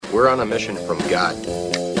We're on a mission from God.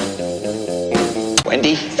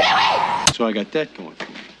 Wendy? So I got that going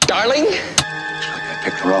for me. Darling? Looks like I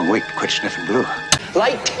picked the wrong week to quit sniffing glue.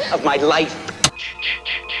 Light of my life.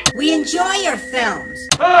 We enjoy your films.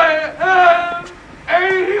 I am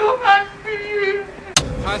a human being.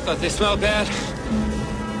 I thought they smelled bad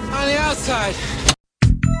on the outside.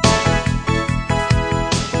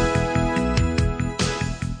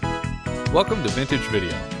 Welcome to Vintage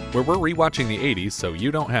Video, where we're rewatching the 80s so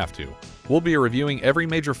you don't have to. We'll be reviewing every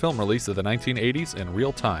major film release of the 1980s in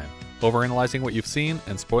real time, overanalyzing what you've seen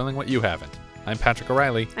and spoiling what you haven't. I'm Patrick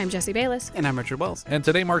O'Reilly. I'm Jesse Bayless. And I'm Richard Wells. And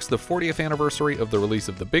today marks the 40th anniversary of the release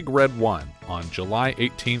of The Big Red One on July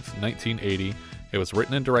 18th, 1980. It was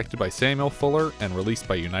written and directed by Samuel Fuller and released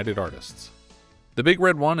by United Artists. The Big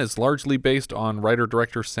Red One is largely based on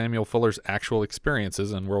writer-director Samuel Fuller's actual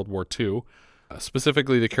experiences in World War II,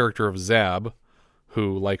 specifically the character of Zab,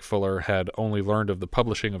 who, like Fuller, had only learned of the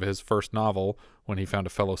publishing of his first novel when he found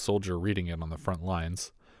a fellow soldier reading it on the front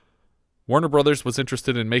lines. Warner Brothers was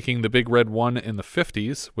interested in making The Big Red One in the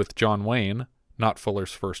 50s with John Wayne, not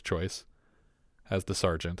Fuller's first choice, as the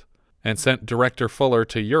sergeant, and sent director Fuller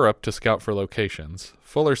to Europe to scout for locations.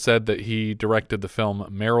 Fuller said that he directed the film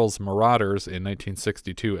Merrill's Marauders in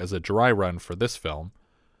 1962 as a dry run for this film.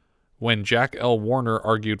 When Jack L. Warner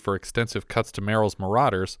argued for extensive cuts to Merrill's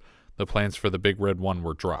Marauders, the plans for The Big Red One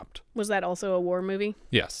were dropped. Was that also a war movie?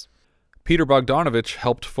 Yes. Peter Bogdanovich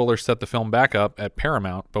helped Fuller set the film back up at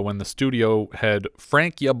Paramount, but when the studio head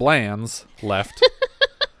Frank Yablans left,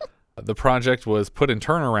 the project was put in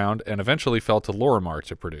turnaround and eventually fell to Lorimar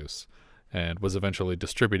to produce, and was eventually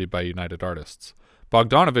distributed by United Artists.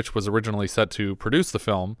 Bogdanovich was originally set to produce the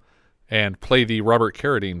film and play the Robert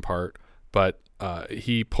Carradine part, but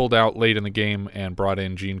he pulled out late in the game and brought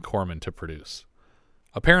in Gene Corman to produce.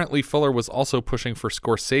 Apparently, Fuller was also pushing for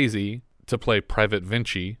Scorsese to play Private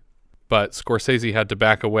Vinci, but Scorsese had to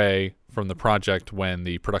back away from the project when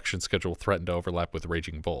the production schedule threatened to overlap with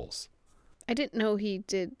Raging Bulls. I didn't know he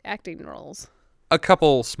did acting roles. A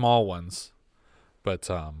couple small ones, but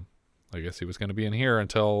I guess he was going to be in here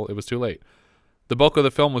until it was too late. The bulk of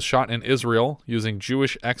the film was shot in Israel, using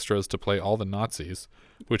Jewish extras to play all the Nazis,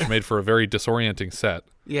 which made for a very disorienting set.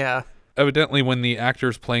 Yeah. Evidently, when the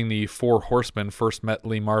actors playing the Four Horsemen first met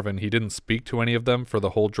Lee Marvin, he didn't speak to any of them for the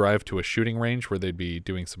whole drive to a shooting range where they'd be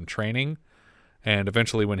doing some training. And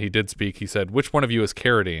eventually, when he did speak, he said, "Which one of you is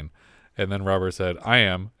Carradine?" And then Robert said, "I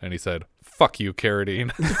am." And he said, "Fuck you,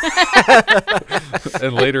 Carradine."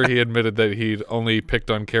 And later he admitted that he'd only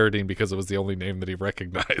picked on Carradine because it was the only name that he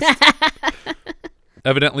recognized.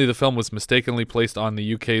 Evidently, the film was mistakenly placed on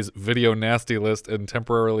the UK's video nasty list and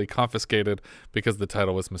temporarily confiscated because the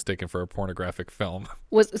title was mistaken for a pornographic film.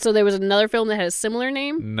 So there was another film that had a similar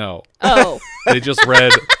name? No. Oh. They just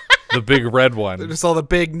read The Big Red One. They just saw the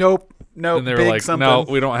big nope, and they were big like, something. no,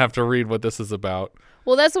 we don't have to read what this is about.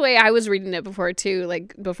 Well, that's the way I was reading it before, too.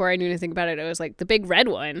 Like, before I knew anything about it, it was like, The Big Red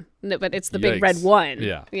One. No, but it's The Big Red One.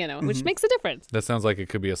 Yeah. You know, which makes a difference. That sounds like it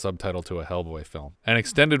could be a subtitle to a Hellboy film. An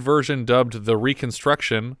extended version dubbed The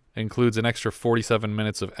Reconstruction includes an extra 47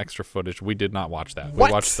 minutes of extra footage. We did not watch that. What?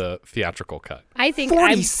 We watched the theatrical cut. I think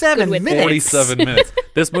 47 I'm good with minutes? 47 minutes.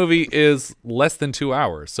 This movie is less than 2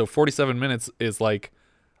 hours. So 47 minutes is like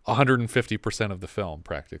 150% of the film,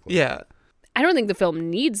 practically. Yeah. I don't think the film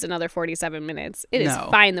needs another 47 minutes. It is No.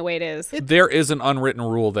 fine the way it is. There is an unwritten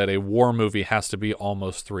rule that a war movie has to be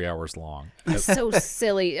almost 3 hours long. It's so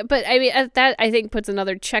silly. But I mean, that I think puts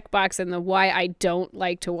another checkbox in the why I don't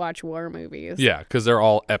like to watch war movies. Yeah, because they're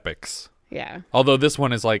all epics. Yeah. Although this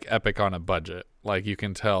one is like epic on a budget. Like you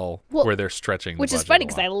can tell where they're stretching the Which is budget funny a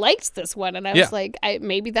because lot. I liked this one and I was like,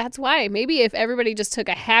 maybe that's why. Maybe if everybody just took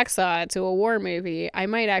a hacksaw to a war movie, I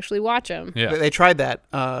might actually watch them. Yeah. They tried that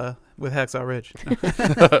with Hacksaw Ridge.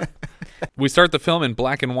 We start the film in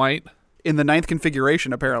black and white. In the 9th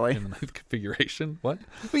configuration, apparently. In the 9th configuration? What?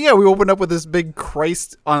 But yeah, we opened up with this big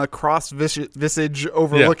Christ on a cross visage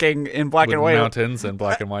overlooking in black With and white. mountains and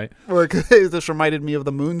black and white. This reminded me of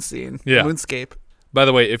the moon scene. Yeah. Moonscape. By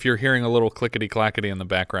the way, if you're hearing a little clickety-clackety in the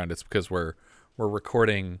background, it's because we're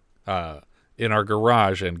recording in our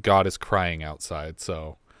garage and God is crying outside.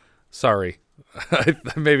 So, sorry.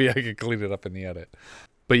 Maybe I could clean it up in the edit.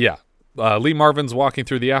 But yeah, Lee Marvin's walking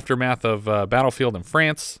through the aftermath of a battlefield in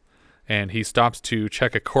France, and he stops to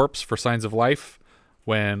check a corpse for signs of life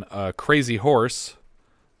when a crazy horse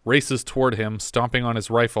races toward him, stomping on his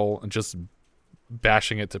rifle and just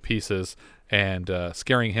bashing it to pieces and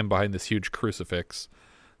scaring him behind this huge crucifix.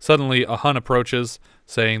 Suddenly, a Hun approaches,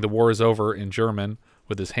 saying the war is over in German,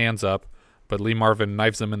 with his hands up, but Lee Marvin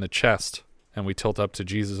knives him in the chest, and we tilt up to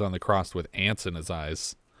Jesus on the cross with ants in his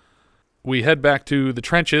eyes. We head back to the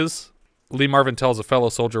trenches. Lee Marvin tells a fellow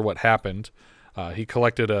soldier what happened. He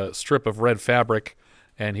collected a strip of red fabric,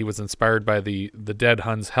 and he was inspired by the dead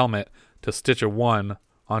Hun's helmet to stitch a 1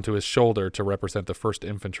 onto his shoulder to represent the 1st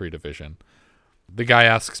Infantry Division. The guy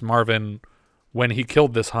asks Marvin when he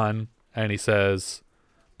killed this Hun, and he says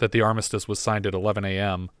that the armistice was signed at 11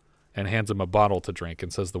 a.m., and hands him a bottle to drink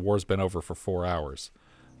and says the war's been over for 4 hours.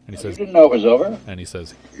 And he says, You didn't know it was over? And he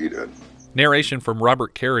says, He did. narration from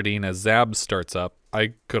Robert Carradine as Zab starts up.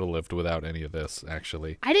 I could have lived without any of this,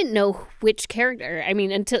 actually. I didn't know which character. I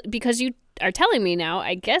mean, because you are telling me now,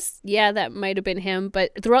 I guess, yeah, that might have been him.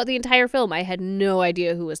 But throughout the entire film, I had no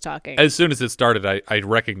idea who was talking. As soon as it started, I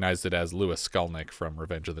recognized it as Louis Skolnick from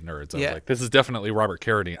Revenge of the Nerds. I was like, this is definitely Robert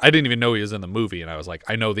Carradine. I didn't even know he was in the movie, and I was like,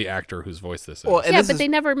 I know the actor whose voice this is. Well, yeah, but they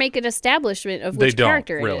never make an establishment of which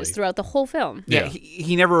character it is throughout the whole film. Yeah,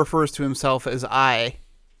 he never refers to himself as I.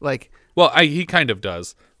 Well, he kind of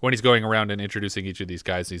does. When he's going around and introducing each of these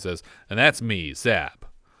guys, he says, and that's me, Zab.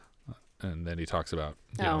 And then he talks about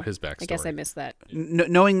his backstory. I guess I missed that.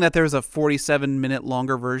 Knowing that there's a 47-minute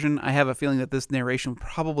longer version, I have a feeling that this narration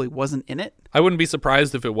probably wasn't in it. I wouldn't be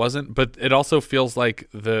surprised if it wasn't, but it also feels like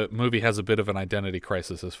the movie has a bit of an identity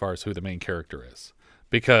crisis as far as who the main character is.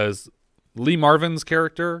 Because Lee Marvin's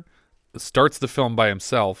character starts the film by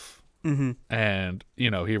himself, and,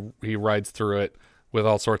 he rides through it with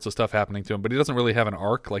all sorts of stuff happening to him, but he doesn't really have an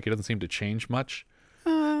arc. Like, he doesn't seem to change much.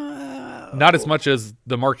 Not as much as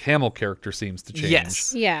the Mark Hamill character seems to change.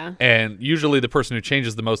 Yes. Yeah. And usually the person who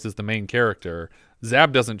changes the most is the main character.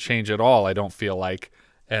 Zab doesn't change at all, I don't feel like.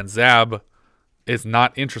 And Zab is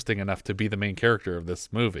not interesting enough to be the main character of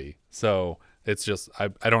this movie. So it's just,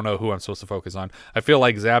 I don't know who I'm supposed to focus on. I feel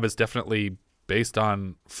like Zab is definitely based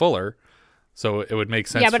on Fuller, so it would make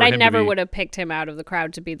sense for him to be... Yeah, but I never would have picked him out of the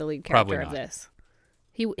crowd to be the lead character of this.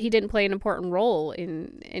 He didn't play an important role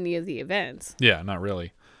in any of the events. Yeah, not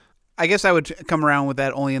really. I guess I would come around with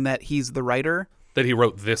that only in that he's the writer. That he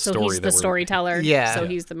wrote this story. So he's the storyteller. Yeah. So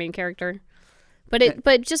he's the main character.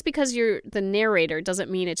 But just because you're the narrator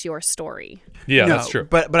doesn't mean it's your story. Yeah, No, that's true.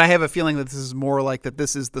 But I have a feeling that this is more like that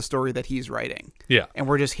this is the story that he's writing. Yeah. And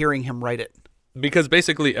we're just hearing him write it. Because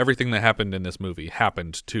basically everything that happened in this movie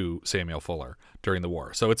happened to Samuel Fuller during the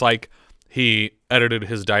war. So it's like he edited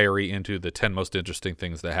his diary into the 10 most interesting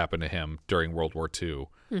things that happened to him during World War II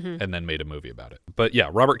and then made a movie about it. But yeah,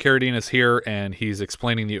 Robert Carradine is here and he's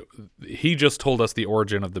explaining he just told us the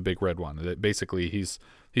origin of the Big Red One. That basically he's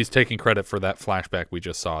taking credit for that flashback we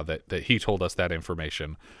just saw, that he told us that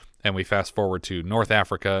information. And we fast forward to North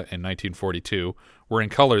Africa in 1942. We're in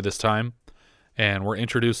color this time, and we're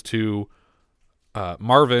introduced to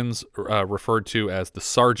Marvin's referred to as the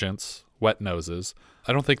Sergeants, Wet Noses.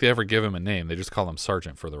 I don't think they ever give him a name. They just call him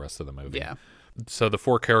Sergeant for the rest of the movie. Yeah. So the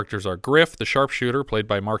 4 characters are Griff, the sharpshooter, played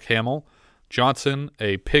by Mark Hamill. Johnson,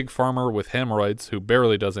 a pig farmer with hemorrhoids who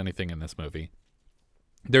barely does anything in this movie.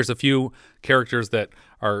 There's a few characters that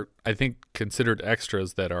are, I think, considered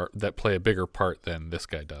extras that play a bigger part than this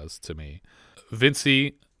guy does to me.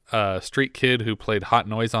 Vincey, a street kid who played Hot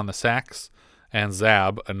Noise on the sax, and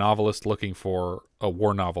Zab, a novelist looking for a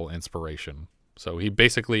war novel inspiration. So he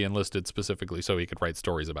basically enlisted specifically so he could write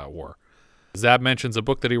stories about war. Zab mentions a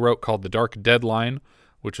book that he wrote called The Dark Deadline,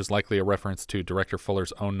 which is likely a reference to director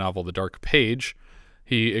Fuller's own novel, The Dark Page.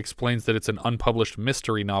 He explains that it's an unpublished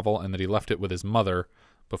mystery novel and that he left it with his mother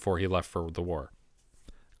before he left for the war.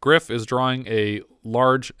 Griff is drawing a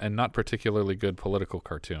large and not particularly good political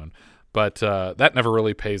cartoon, but that never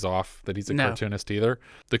really pays off that he's a cartoonist either.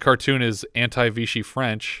 The cartoon is anti-Vichy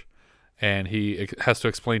French, and he has to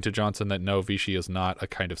explain to Johnson that no, Vichy is not a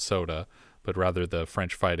kind of soda, but rather the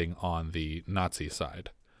French fighting on the Nazi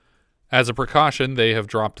side. As a precaution, they have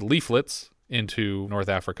dropped leaflets into North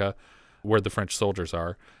Africa where the French soldiers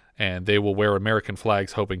are, and they will wear American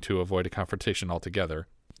flags hoping to avoid a confrontation altogether.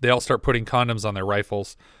 They all start putting condoms on their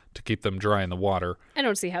rifles to keep them dry in the water. I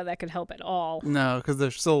don't see how that could help at all. No, because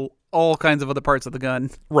there's still all kinds of other parts of the gun.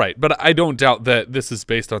 Right, but I don't doubt that this is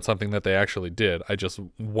based on something that they actually did. I just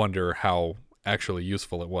wonder how actually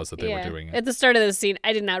useful it was that they were doing it. At the start of the scene,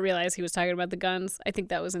 I did not realize he was talking about the guns. I think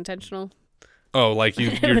that was intentional. Oh, like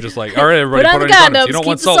you're just like, all right, everybody, put on your the condoms. condoms. You don't Keep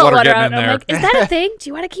want the salt water getting out. in there. I'm like, is that a thing? Do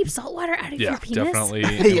you want to keep salt water out of your penis? Yeah,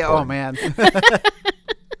 definitely. Yeah, oh man.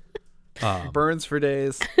 Burns for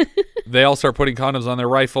days. They all start putting condoms on their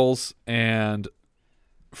rifles, and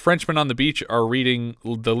Frenchmen on the beach are reading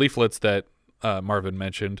the leaflets that Marvin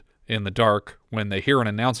mentioned in the dark when they hear an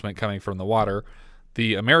announcement coming from the water.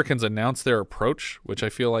 The Americans announce their approach, which I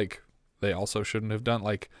feel like they also shouldn't have done.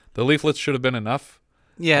 Like, the leaflets should have been enough.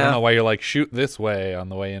 Yeah. I don't know why you're like, shoot this way on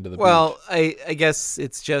the way into the beach. Well, I guess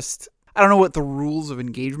it's just, I don't know what the rules of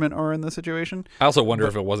engagement are in this situation. I also wonder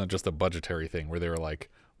if it wasn't just a budgetary thing where they were like,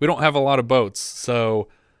 we don't have a lot of boats, so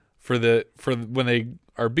for when they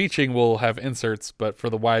are beaching, we'll have inserts, but for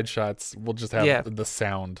the wide shots, we'll just have the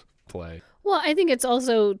sound play. Well, I think it's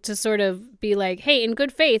also to sort of be like, hey, in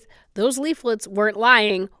good faith, those leaflets weren't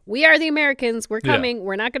lying. We are the Americans. We're coming. Yeah.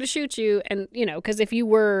 We're not going to shoot you. And, because if you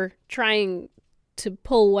were trying to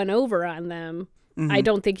pull one over on them, I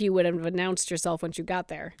don't think you would have announced yourself once you got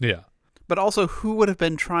there. Yeah. But also, who would have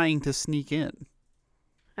been trying to sneak in?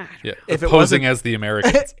 Yeah, if posing as the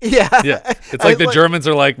Americans. Yeah. It's like the Germans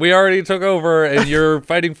are like, we already took over and you're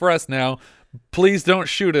fighting for us now. Please don't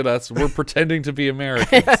shoot at us. We're pretending to be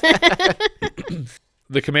Americans.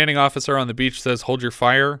 The commanding officer on the beach says, hold your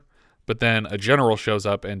fire. But then a general shows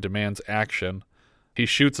up and demands action. He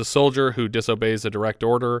shoots a soldier who disobeys a direct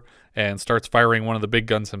order and starts firing one of the big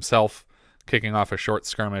guns himself, kicking off a short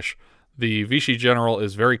skirmish. The Vichy general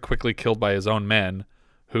is very quickly killed by his own men,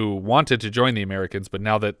 who wanted to join the Americans, but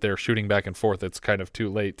now that they're shooting back and forth, it's kind of too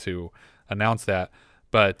late to announce that.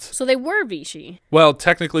 But so they were Vichy. Well,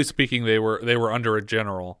 technically speaking, they were under a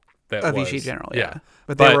general that was Vichy general, yeah.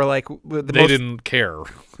 But they were like they didn't care.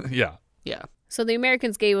 Yeah. So the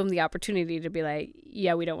Americans gave them the opportunity to be like,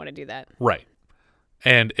 yeah, we don't want to do that. Right.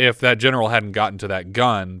 And if that general hadn't gotten to that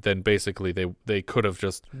gun, then basically they could have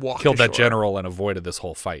just killed that general and avoided this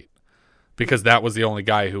whole fight, because that was the only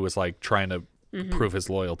guy who was like trying to prove his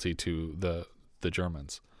loyalty to the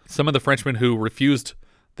Germans. Some of the Frenchmen who refused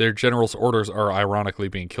their general's orders are ironically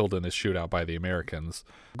being killed in this shootout by the Americans.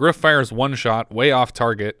 Griff fires one shot way off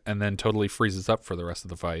target and then totally freezes up for the rest of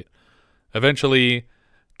the fight. Eventually,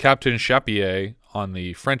 Captain Chapier on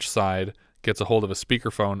the French side gets a hold of a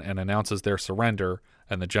speakerphone and announces their surrender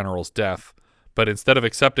and the general's death. But instead of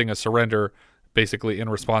accepting a surrender, basically in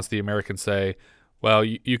response, the Americans say, well,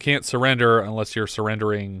 you can't surrender unless you're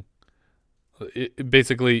surrendering.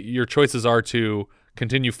 Basically, your choices are to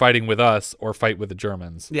continue fighting with us or fight with the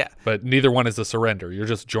Germans. Yeah. But neither one is a surrender. You're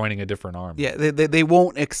just joining a different army. Yeah, they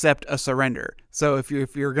won't accept a surrender. So if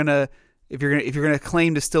you're gonna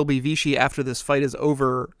claim to still be Vichy after this fight is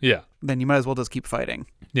over, then you might as well just keep fighting.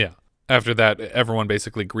 Yeah. After that, everyone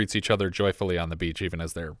basically greets each other joyfully on the beach, even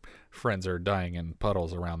as their friends are dying in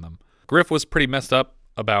puddles around them. Griff was pretty messed up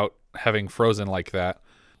about having frozen like that.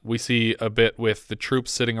 We see a bit with the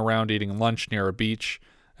troops sitting around eating lunch near a beach,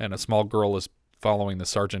 and a small girl is following the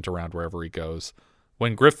sergeant around wherever he goes.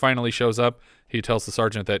 When Griff finally shows up, he tells the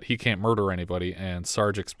sergeant that he can't murder anybody, and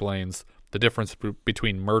Sarge explains the difference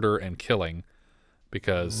between murder and killing,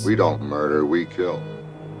 because... We don't murder, we kill.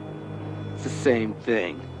 It's the same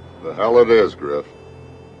thing. The hell it is, Griff.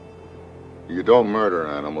 You don't murder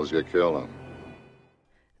animals, you kill them.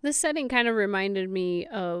 This setting kind of reminded me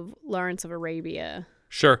of Lawrence of Arabia.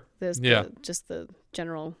 Sure. Just the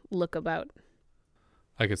general look about.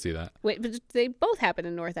 I could see that. Wait, but they both happen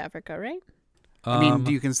in North Africa, right? I mean,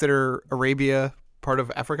 do you consider Arabia part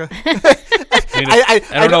of Africa? I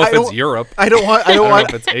don't know if it's Europe. I don't want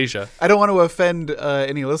if it's Asia. I don't want to offend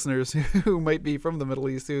any listeners who might be from the Middle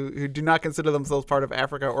East who do not consider themselves part of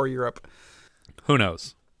Africa or Europe. Who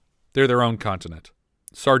knows? They're their own continent.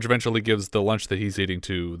 Sarge eventually gives the lunch that he's eating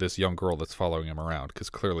to this young girl that's following him around, because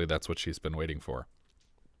clearly that's what she's been waiting for.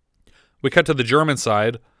 We cut to the German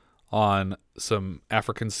side on some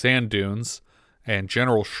African sand dunes, and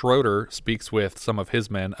General Schroeder speaks with some of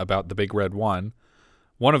his men about the Big Red One.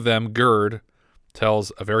 One of them, Gerd,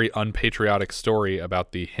 tells a very unpatriotic story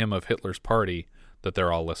about the hymn of Hitler's party that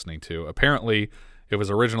they're all listening to. Apparently, it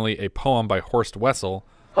was originally a poem by Horst Wessel.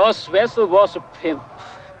 Horst Wessel was a pimp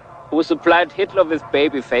who supplied Hitler with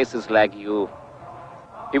baby faces like you.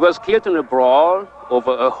 He was killed in a brawl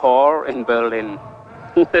over a whore in Berlin.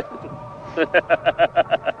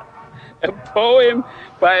 A poem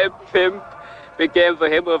by a pimp became the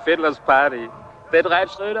hymn of Hitler's party. That right,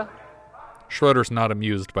 Schroeder? Schroeder's not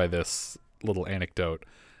amused by this little anecdote,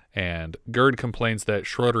 and Gerd complains that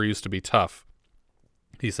Schroeder used to be tough.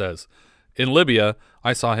 He says, in Libya,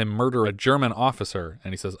 I saw him murder a German officer,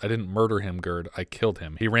 and he says, I didn't murder him, Gerd, I killed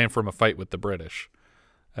him. He ran from a fight with the British.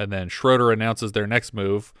 And then Schroeder announces their next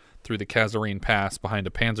move through the Kasserine Pass behind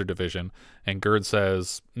a panzer division, and Gerd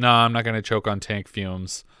says, nah, I'm not going to choke on tank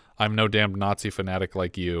fumes. I'm no damned Nazi fanatic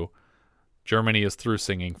like you. Germany is through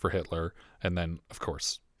singing for Hitler. And then, of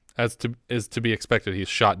course, as is to be expected, he's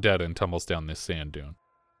shot dead and tumbles down this sand dune.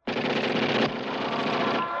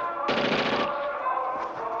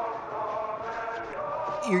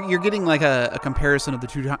 You're getting like a comparison of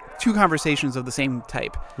the two conversations of the same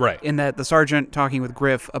type, right? In that the sergeant talking with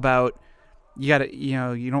Griff about you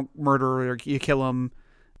don't murder or you kill him,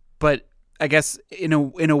 but I guess in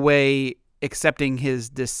a way accepting his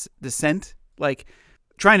dissent, like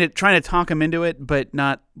trying to talk him into it, but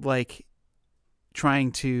not like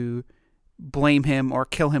trying to blame him or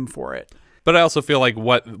kill him for it. But I also feel like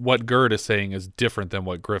what Gerd is saying is different than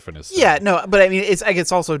what Griffin is saying. Yeah, no, but I mean,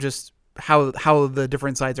 it's also just how the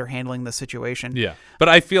different sides are handling the situation. Yeah, but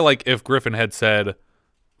I feel like if Griffin had said,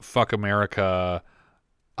 "Fuck America,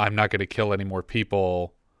 I'm not going to kill any more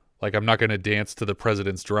people, like I'm not going to dance to the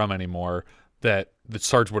president's drum anymore," that the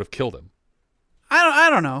Sarge would have killed him. I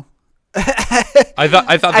don't know. I thought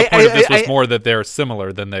the point of this was more that they're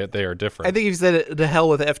similar than they are different. I think if you said it to hell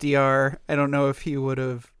with FDR, I don't know if he would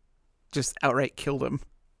have just outright killed him.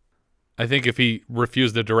 I think if he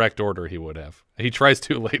refused a direct order, he would have. He tries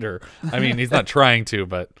to later. I mean, he's not trying to,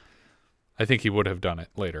 but I think he would have done it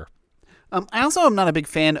later. I also am not a big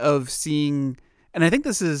fan of seeing, and I think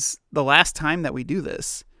this is the last time that we do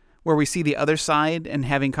this, where we see the other side and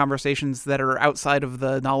having conversations that are outside of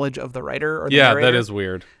the knowledge of the writer or the narrator. That is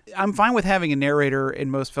weird. I'm fine with having a narrator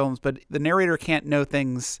in most films, but the narrator can't know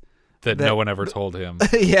things that no one ever told him.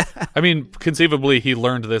 Yeah. I mean, conceivably, he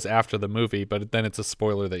learned this after the movie, but then it's a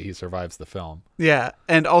spoiler that he survives the film. Yeah.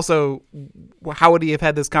 And also, how would he have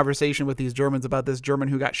had this conversation with these Germans about this German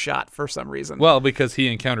who got shot for some reason? Well, because he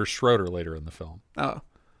encounters Schroeder later in the film. Oh.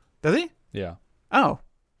 Does he? Yeah. Oh.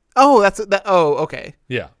 Oh, that's that. Oh, okay.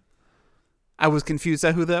 Yeah. I was confused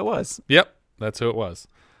at who that was. Yep. That's who it was.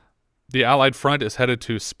 The Allied front is headed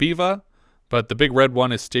to Spiva, but the Big Red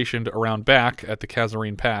One is stationed around back at the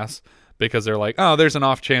Kasserine Pass because they're like, oh, there's an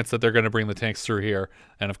off chance that they're going to bring the tanks through here.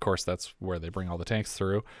 And, of course, that's where they bring all the tanks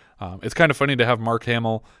through. It's kind of funny to have Mark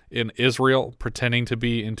Hamill in Israel pretending to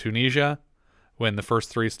be in Tunisia when the first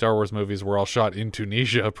 3 Star Wars movies were all shot in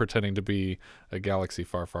Tunisia pretending to be a galaxy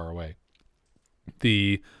far, far away.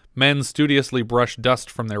 The men studiously brush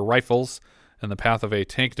dust from their rifles in the path of a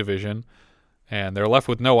tank division, and they're left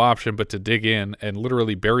with no option but to dig in and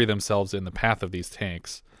literally bury themselves in the path of these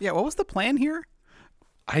tanks. Yeah, what was the plan here?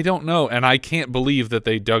 I don't know, and I can't believe that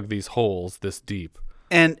they dug these holes this deep.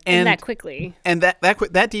 And that quickly. And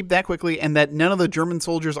that deep, that quickly, and that none of the German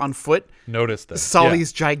soldiers on foot noticed this. Saw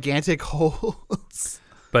these gigantic holes.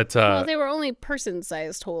 But well, they were only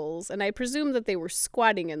person-sized holes, and I presume that they were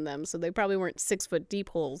squatting in them, so they probably weren't 6-foot deep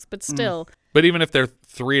holes, but still. But even if they're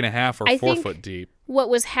 3.5 or 4 foot deep. What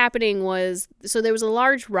was happening was, so there was a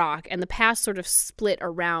large rock, and the pass sort of split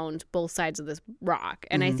around both sides of this rock.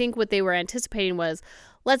 And I think what they were anticipating was,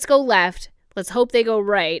 let's go left, let's hope they go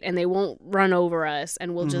right, and they won't run over us,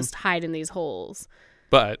 and we'll just hide in these holes.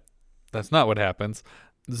 But that's not what happens.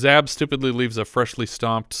 Zab stupidly leaves a freshly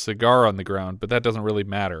stomped cigar on the ground, but that doesn't really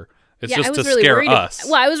matter. It's just to scare us.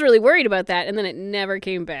 Well, I was really worried about that, and then it never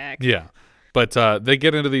came back. Yeah. But they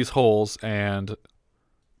get into these holes, and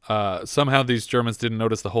somehow these Germans didn't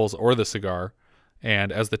notice the holes or the cigar.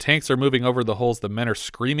 And as the tanks are moving over the holes, the men are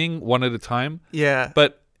screaming one at a time. Yeah.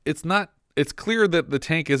 But it's clear that the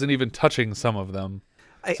tank isn't even touching some of them.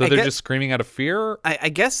 So they're just screaming out of fear? I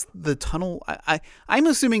guess the tunnel... I'm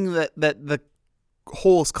assuming that the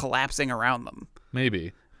holes collapsing around them.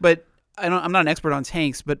 Maybe. But I'm not an expert on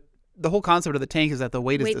tanks, but the whole concept of the tank is that the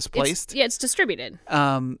weight is displaced. It's distributed.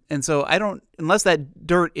 And so unless that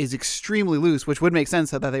dirt is extremely loose, which would make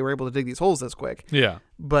sense that they were able to dig these holes this quick. Yeah.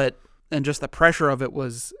 And just the pressure of it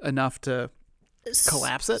was enough to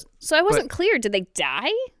collapse it. So I wasn't clear. Did they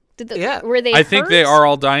die? Yeah. Were they I hurt? think they are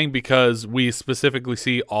all dying because we specifically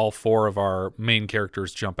see all 4 of our main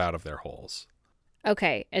characters jump out of their holes.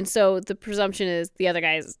 Okay, and so the presumption is the other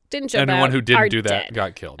guys didn't jump out. And the one who didn't do that dead.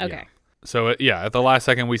 got killed. Okay. Yeah. So, at the last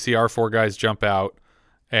second, we see our 4 guys jump out,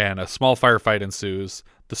 and a small firefight ensues.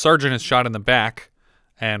 The sergeant is shot in the back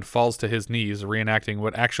and falls to his knees, reenacting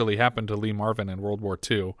what actually happened to Lee Marvin in World War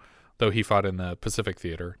II, though he fought in the Pacific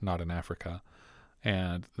Theater, not in Africa.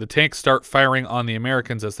 And the tanks start firing on the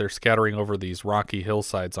Americans as they're scattering over these rocky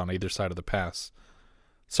hillsides on either side of the pass.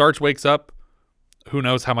 Sarge wakes up. Who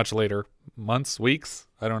knows how much later? Months? Weeks?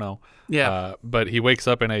 I don't know. Yeah. But he wakes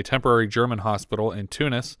up in a temporary German hospital in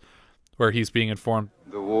Tunis where he's being informed.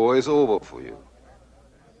 The war is over for you.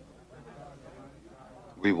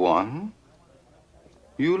 We won.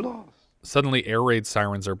 You lost. Suddenly, air raid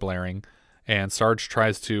sirens are blaring, and Sarge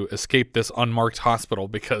tries to escape this unmarked hospital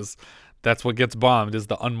because that's what gets bombed is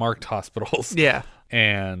the unmarked hospitals. Yeah.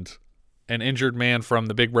 And an injured man from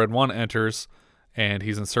the Big Red One enters, and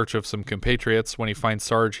he's in search of some compatriots. When he finds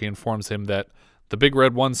Sarge, he informs him that the Big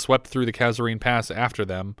Red One swept through the Kasserine Pass after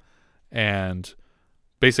them and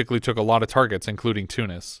basically took a lot of targets, including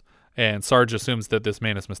Tunis. And Sarge assumes that this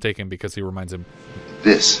man is mistaken because he reminds him,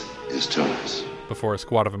 This is Tunis. Before a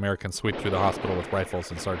squad of Americans sweep through the hospital with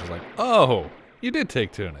rifles, and Sarge is like, oh, you did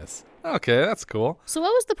take Tunis. Okay, that's cool. So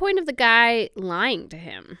what was the point of the guy lying to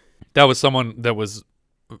him? That was someone that was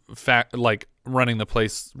running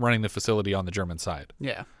the facility on the German side.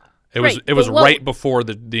 Yeah. It was right before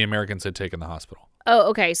the Americans had taken the hospital. Oh,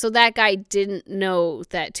 okay. So that guy didn't know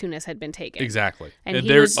that Tunis had been taken. Exactly. And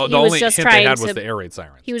the only hint they had was the air raid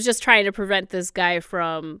sirens. He was just trying to prevent this guy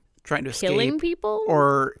from trying to killing escape people?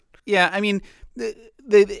 Or, yeah, I mean,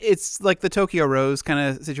 it's like the Tokyo Rose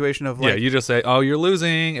kind of situation of like... Yeah, you just say, oh, you're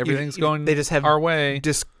losing. Everything's going they just have our way.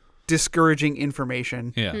 Discouraging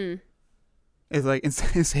information. Yeah. It's like in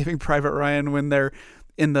Saving Private Ryan when they're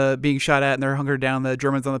being shot at and they're hunkered down, the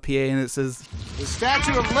Germans on the PA, and it says, "The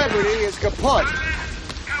Statue of Liberty is kaput."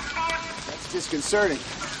 That's disconcerting.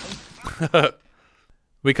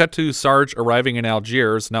 We cut to Sarge arriving in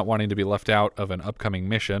Algiers, not wanting to be left out of an upcoming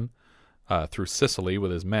mission through Sicily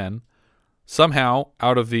with his men. Somehow,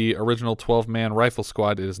 out of the original 12-man rifle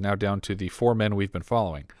squad, it is now down to the 4 men we've been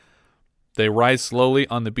following. They rise slowly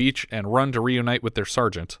on the beach and run to reunite with their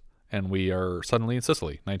sergeant. And we are suddenly in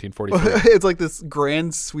Sicily, 1943. It's like this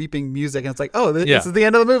grand sweeping music, and it's like, oh, this is the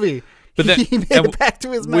end of the movie. But then, he made it back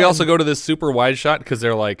to his men. We also go to this super wide shot because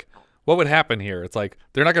they're like, what would happen here? It's like,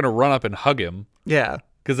 they're not going to run up and hug him. Yeah.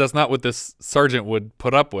 Because that's not what this sergeant would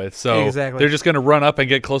put up with. So exactly. They're just going to run up and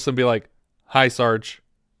get close and be like, hi, Sarge,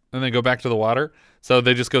 and then go back to the water. So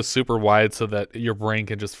they just go super wide so that your brain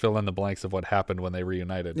can just fill in the blanks of what happened when they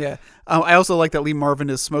reunited. Yeah. I also like that Lee Marvin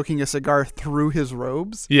is smoking a cigar through his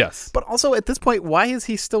robes. Yes. But also at this point, why is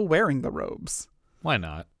he still wearing the robes? Why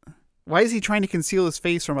not? Why is he trying to conceal his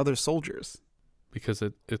face from other soldiers? Because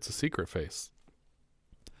it's a secret face.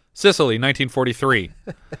 Sicily, 1943.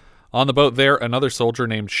 On the boat there, another soldier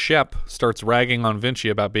named Shep starts ragging on Vinci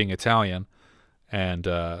about being Italian. And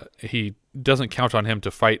he doesn't count on him to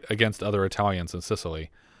fight against other Italians in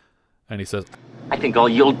Sicily. And he says, I think all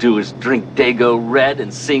you'll do is drink Dago Red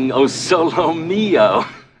and sing O Solo Mio.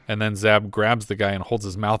 And then Zab grabs the guy and holds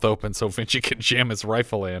his mouth open so Vinci can jam his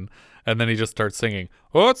rifle in. And then he just starts singing,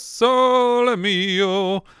 O Solo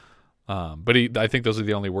Mio. But I think those are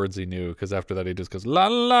the only words he knew, because after that he just goes, la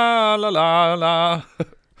la la la la.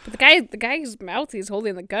 But the guy's mouth he's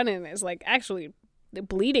holding the gun in is like actually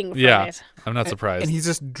bleeding from it. I'm not surprised. And he's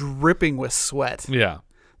just dripping with sweat. Yeah.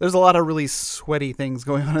 There's a lot of really sweaty things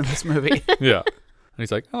going on in this movie. Yeah. And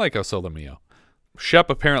he's like, I like O Solo Mio. Shep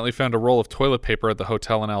apparently found a roll of toilet paper at the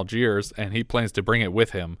hotel in Algiers, and he plans to bring it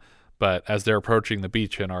with him. But as they're approaching the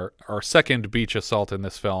beach, in our second beach assault in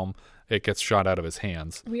this film, it gets shot out of his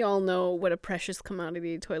hands. We all know what a precious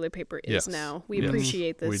commodity toilet paper is now. We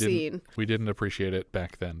appreciate this scene. We didn't appreciate it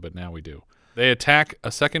back then, but now we do. They attack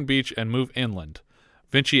a second beach and move inland.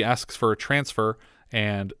 Vinci asks for a transfer,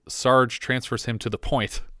 and Sarge transfers him to the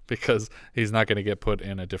Point because he's not going to get put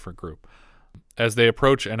in a different group. As they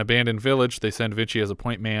approach an abandoned village, they send Vinci as a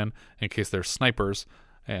point man in case there's snipers.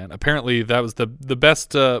 And apparently that was the best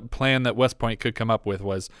plan that West Point could come up with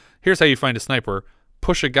was, here's how you find a sniper.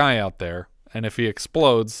 Push a guy out there, and if he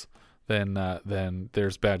explodes, then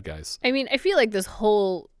there's bad guys. I mean, I feel like this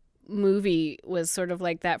whole movie was sort of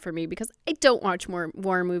like that for me because I don't watch more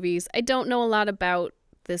war movies. I don't know a lot about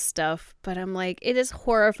this stuff, but I'm like, it is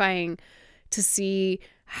horrifying to see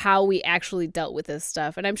how we actually dealt with this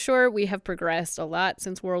stuff. And I'm sure we have progressed a lot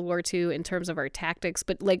since World War II in terms of our tactics,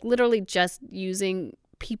 but like literally just using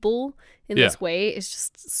people in this way is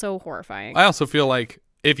just so horrifying. I also feel like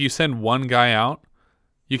if you send one guy out,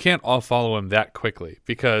 you can't all follow him that quickly,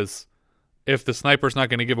 because if the sniper's not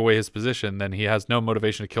going to give away his position, then he has no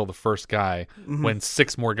motivation to kill the first guy when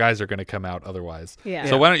 6 more guys are going to come out otherwise. Yeah.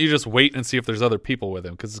 So why don't you just wait and see if there's other people with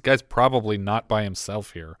him, because this guy's probably not by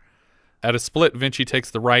himself here. At a split, Vinci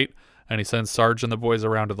takes the right, and he sends Sarge and the boys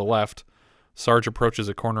around to the left. Sarge approaches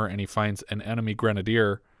a corner, and he finds an enemy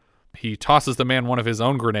grenadier. He tosses the man one of his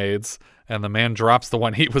own grenades, and the man drops the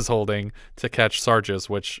one he was holding to catch Sarge's,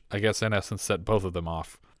 which I guess in essence set both of them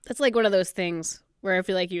off. That's like one of those things where I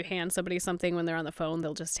feel like you hand somebody something when they're on the phone,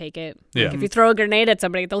 they'll just take it. Yeah. Like if you throw a grenade at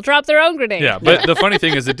somebody, they'll drop their own grenade. Yeah, but the funny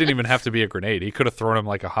thing is it didn't even have to be a grenade. He could have thrown him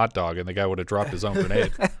like a hot dog, and the guy would have dropped his own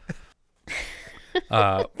grenade.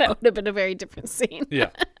 That would have been a very different scene. Yeah.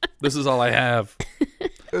 This is all I have.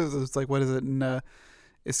 It's like, what is it in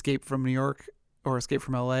Escape from New York or Escape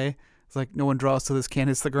from L.A.? It's like, no one draws till this can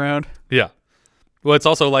hits the ground. Yeah. Well, it's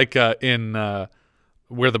also like in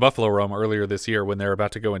Where the Buffalo Roam earlier this year when they're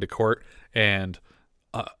about to go into court, and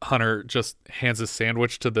Hunter just hands his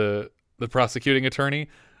sandwich to the prosecuting attorney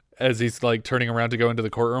as he's like turning around to go into the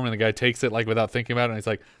courtroom, and the guy takes it like without thinking about it, and he's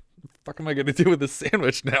like, what the fuck am I going to do with this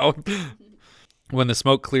sandwich now? When the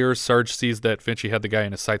smoke clears, Sarge sees that Vinci had the guy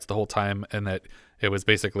in his sights the whole time and that it was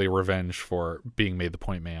basically revenge for being made the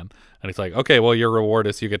point man. And he's like, okay, well, your reward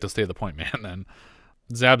is you get to stay the point man then.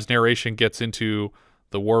 Zab's narration gets into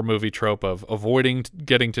the war movie trope of avoiding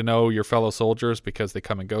getting to know your fellow soldiers because they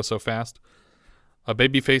come and go so fast. A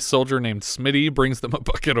babyface soldier named Smitty brings them a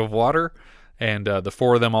bucket of water, and the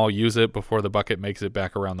four of them all use it before the bucket makes it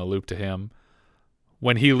back around the loop to him.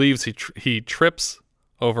 When he leaves, he trips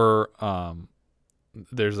over...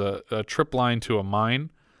 there's a trip line to a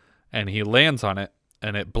mine, and he lands on it,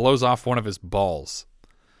 and it blows off one of his balls.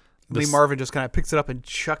 Lee Marvin just kind of picks it up and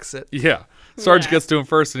chucks it. Yeah. Sarge gets to him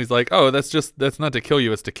first, and he's like, oh, that's not to kill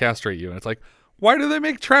you, it's to castrate you. And it's like, why do they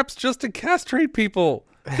make traps just to castrate people?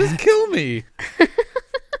 Just kill me.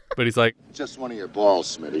 But he's like... Just one of your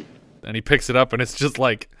balls, Smitty. And he picks it up, and it's just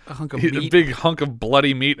like a hunk of meat. A big hunk of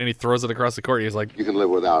bloody meat, and he throws it across the court. He's like... You can live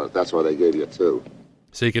without it. That's why they gave you 2.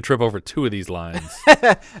 So you could trip over 2 of these lines.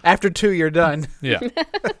 After 2, you're done. Yeah.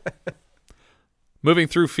 Moving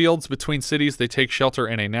through fields between cities, they take shelter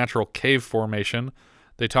in a natural cave formation.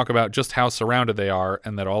 They talk about just how surrounded they are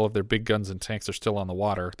and that all of their big guns and tanks are still on the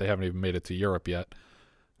water. They haven't even made it to Europe yet.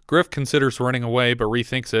 Griff considers running away, but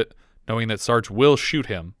rethinks it, knowing that Sarge will shoot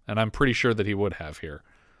him, and I'm pretty sure that he would have here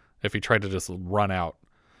if he tried to just run out.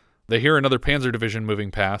 They hear another Panzer division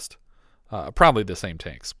moving past, probably the same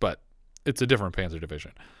tanks, but it's a different Panzer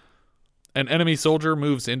division. An enemy soldier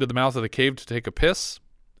moves into the mouth of the cave to take a piss,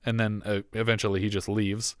 and then eventually he just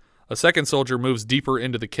leaves. A second soldier moves deeper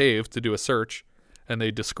into the cave to do a search, and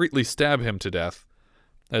they discreetly stab him to death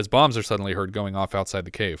as bombs are suddenly heard going off outside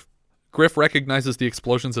the cave. Griff recognizes the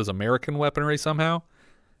explosions as American weaponry somehow,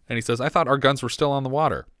 and he says, I thought our guns were still on the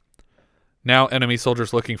water. Now enemy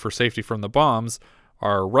soldiers looking for safety from the bombs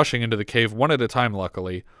are rushing into the cave one at a time,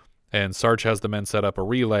 luckily, and Sarge has the men set up a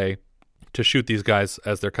relay to shoot these guys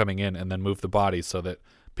as they're coming in and then move the bodies so that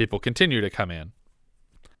people continue to come in.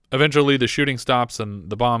 Eventually, the shooting stops and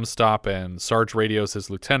the bombs stop, and Sarge radios his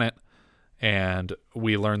lieutenant, and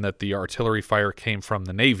we learn that the artillery fire came from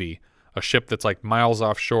the Navy, a ship that's like miles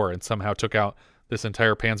offshore and somehow took out this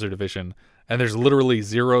entire Panzer division. And there's literally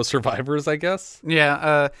 0 survivors, I guess.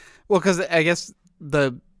 Yeah, well, because I guess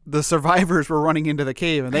the survivors were running into the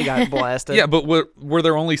cave and they got blasted. Yeah, but were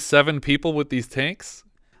there only 7 people with these tanks?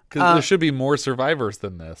 Because there should be more survivors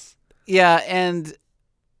than this. Yeah, and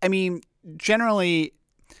I mean, generally,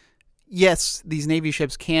 yes, these Navy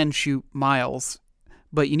ships can shoot miles,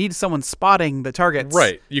 but you need someone spotting the targets.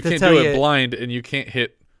 Right. You can't do it blind, and you can't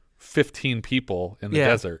hit 15 people in the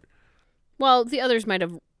desert. Well, the others might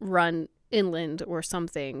have run inland or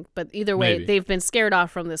something, but either way, they've been scared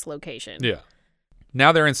off from this location. Yeah.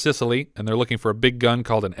 Now they're in Sicily, and they're looking for a big gun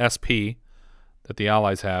called an SP that the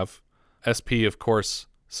Allies have. SP, of course,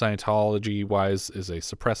 Scientology-wise, is a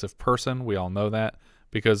suppressive person. We all know that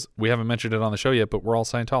because we haven't mentioned it on the show yet, but we're all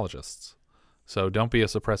Scientologists. So don't be a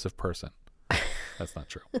suppressive person. That's not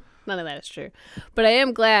true. None of that is true. But I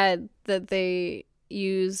am glad that they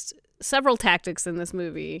used several tactics in this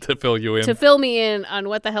movie to fill you in, to fill me in on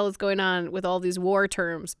what the hell is going on with all these war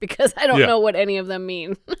terms, because I don't know what any of them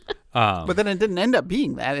mean. But then it didn't end up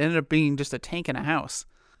being that. It ended up being just a tank in a house.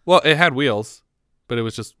 Well, it had wheels, but it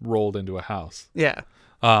was just rolled into a house. Yeah.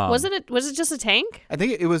 Was it just a tank? I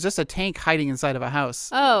think it was just a tank hiding inside of a house.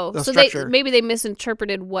 Oh, so maybe they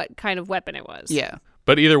misinterpreted what kind of weapon it was. Yeah.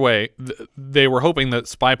 But either way, they were hoping that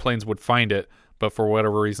spy planes would find it, but for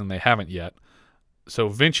whatever reason, they haven't yet. So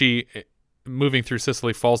Vinci, moving through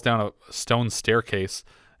Sicily, falls down a stone staircase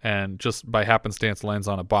and just by happenstance lands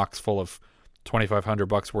on a box full of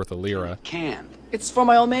 $2,500 worth of lira. It's for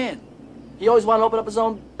my old man. He always wanted to open up his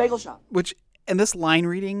own bagel shop. Which, in this line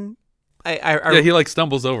reading, he like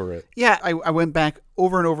stumbles over it. Yeah, I went back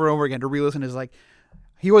over and over and over again to re-listen. It's like,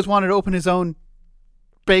 he always wanted to open his own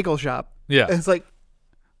bagel shop. Yeah. And it's like,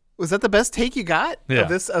 was that the best take you got Yeah.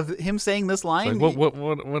 of him saying this line? Like, what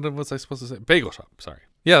was I supposed to say? Bagel shop. Sorry.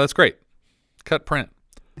 Yeah, that's great. Cut print.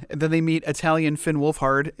 And then they meet Italian Finn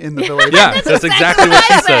Wolfhard in the village. Yeah, that's exactly what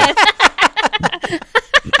he said.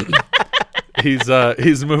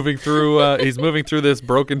 He's moving through this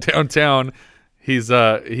broken down town. He's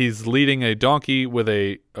leading a donkey with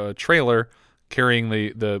a trailer carrying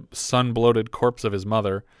the sun bloated corpse of his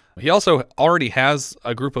mother. He also already has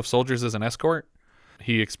a group of soldiers as an escort.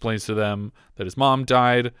 He explains to them that his mom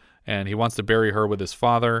died and he wants to bury her with his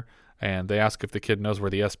father, and they ask if the kid knows where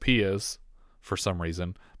the SP is for some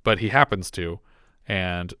reason, but he happens to.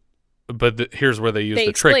 But here's where they use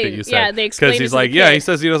the trick that you said. Yeah, they explain. Because he's like, he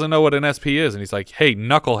says he doesn't know what an SP is, and he's like, hey,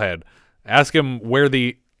 knucklehead, ask him where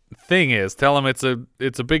the thing is. Tell him it's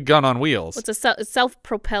a big gun on wheels. It's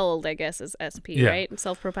self-propelled, I guess, is SP, right?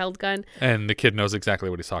 Self-propelled gun. And the kid knows exactly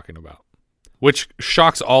what he's talking about, which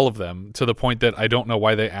shocks all of them to the point that I don't know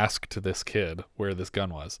why they asked this kid where this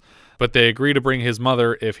gun was. But they agree to bring his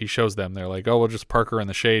mother if he shows them. They're like, oh, we'll just park her in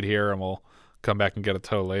the shade here and we'll come back and get a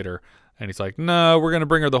tow later. And he's like, no, we're going to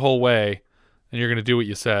bring her the whole way and you're going to do what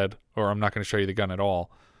you said or I'm not going to show you the gun at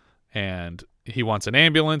all. And he wants an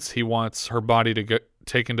ambulance. He wants her body to get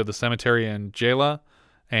taken to the cemetery in Jela,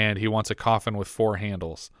 and he wants a coffin with 4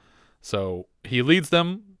 handles. So he leads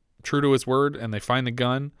them, true to his word, and they find the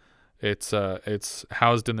gun. It's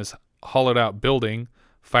housed in this hollowed-out building,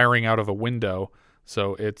 firing out of a window,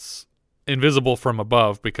 so it's invisible from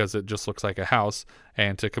above because it just looks like a house.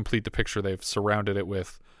 And to complete the picture, they've surrounded it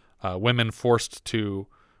with women forced to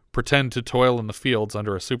pretend to toil in the fields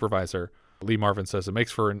under a supervisor. Lee Marvin says it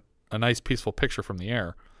makes for a nice, peaceful picture from the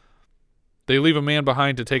air. They leave a man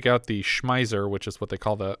behind to take out the Schmeiser, which is what they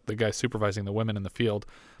call the guy supervising the women in the field.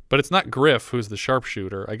 But it's not Griff who's the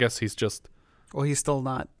sharpshooter. I guess he's just... Well, he's still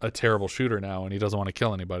not a terrible shooter now, and he doesn't want to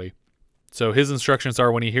kill anybody. So his instructions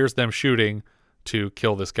are when he hears them shooting to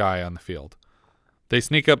kill this guy on the field. They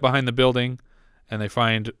sneak up behind the building, and they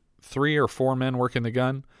find 3 or 4 men working the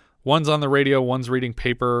gun. One's on the radio, one's reading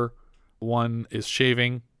paper, one is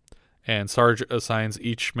shaving, and Sarge assigns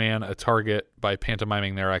each man a target by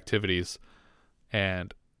pantomiming their activities.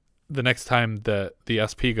 And the next time the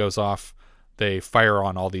SP goes off, they fire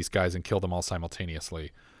on all these guys and kill them all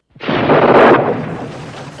simultaneously.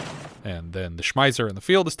 And then the Schmeiser in the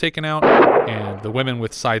field is taken out, and the women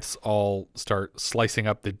with scythes all start slicing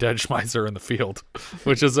up the dead Schmeiser in the field,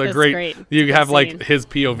 which is a great. You have like his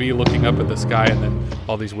POV looking up at the sky, and then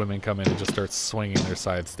all these women come in and just start swinging their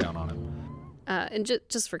scythes down on him. And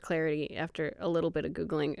just for clarity, after a little bit of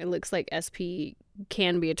Googling, it looks like SP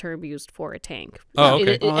can be a term used for a tank. Oh,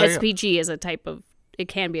 okay. SPG is a type of, it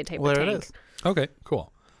can be a type of tank. There it is. Okay,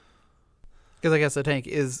 cool. Because I guess a tank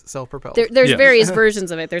is self-propelled. There's various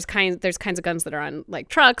versions of it. There's kinds of guns that are on like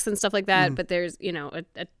trucks and stuff like that. But there's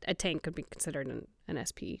a tank could be considered an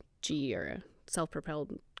SPG or a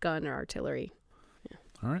self-propelled gun or artillery. Yeah.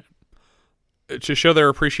 All right. To show their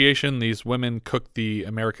appreciation, these women cook the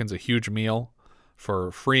Americans a huge meal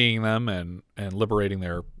for freeing them and liberating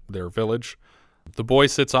their village. The boy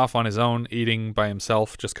sits off on his own, eating by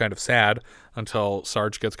himself, just kind of sad, until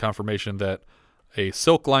Sarge gets confirmation that a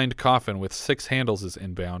silk-lined coffin with 6 handles is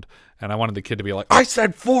inbound. And I wanted the kid to be like, I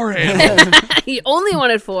said 4 handles! He only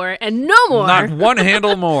wanted 4 and no more! Not 1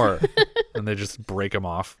 handle more! And they just break him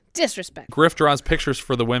off. Disrespect. Griff draws pictures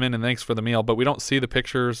for the women and thanks for the meal, but we don't see the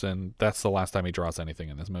pictures, and that's the last time he draws anything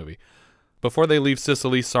in this movie. Before they leave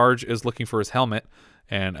Sicily, Sarge is looking for his helmet,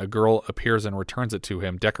 and a girl appears and returns it to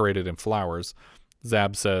him, decorated in flowers.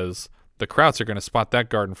 Zab says, the Krauts are going to spot that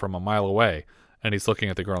garden from a mile away. And he's looking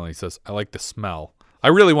at the girl and he says, I like the smell. I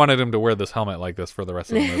really wanted him to wear this helmet like this for the rest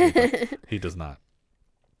of the movie, but he does not.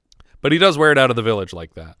 But he does wear it out of the village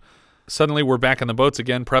like that. Suddenly, we're back in the boats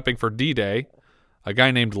again, prepping for D-Day. A guy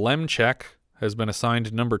named Lemchek has been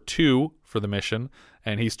assigned number 2 for the mission,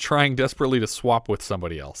 and he's trying desperately to swap with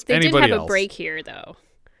somebody else. They Anybody did have else. A break here, though.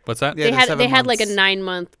 What's that? Yeah, they had like a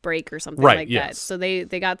 9-month break or something right, like yes. that. So they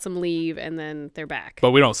got some leave, and then they're back.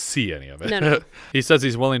 But we don't see any of it. No. He says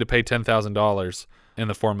he's willing to pay $10,000 in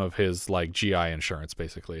the form of his like GI insurance,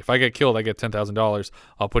 basically. If I get killed, I get $10,000.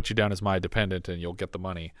 I'll put you down as my dependent, and you'll get the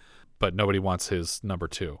money. But nobody wants his number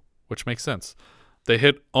 2, which makes sense. They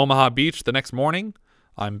hit Omaha Beach the next morning.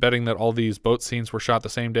 I'm betting that all these boat scenes were shot the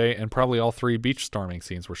same day, and probably all 3 beach storming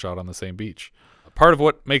scenes were shot on the same beach. Part of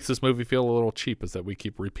what makes this movie feel a little cheap is that we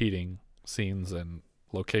keep repeating scenes and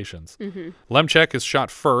locations. Lemchek is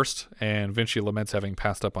shot first, and Vinci laments having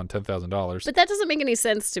passed up on $10,000. But that doesn't make any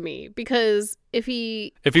sense to me, because if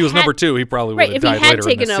he was number 2, he probably would have died later in the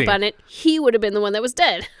scene. If he had taken up on it, he would have been the one that was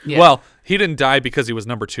dead. Yeah. Well, he didn't die because he was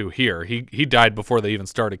number 2 here. He died before they even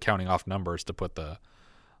started counting off numbers to put the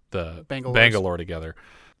Bangalore together.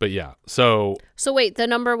 But yeah, so wait, the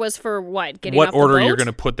number was for what? Getting what off order the boat? you're going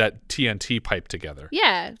to put that TNT pipe together?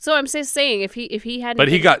 Yeah, so I'm just saying if he hadn't. But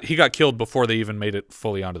he got killed before they even made it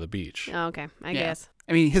fully onto the beach. Oh, okay, I guess.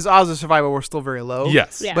 I mean, his odds of survival were still very low.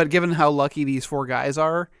 Yes, yeah. But given how lucky these 4 guys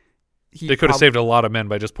are, they could have saved a lot of men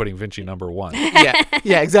by just putting Vinci number 1.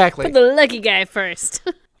 yeah, exactly. Put the lucky guy first.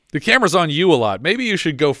 The camera's on you a lot. Maybe you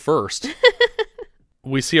should go first.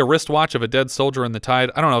 We see a wristwatch of a dead soldier in the tide.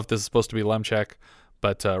 I don't know if this is supposed to be Lemchek,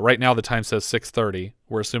 but right now the time says 6:30.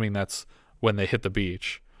 We're assuming that's when they hit the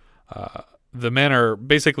beach. The men are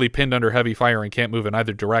basically pinned under heavy fire and can't move in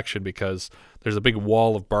either direction because there's a big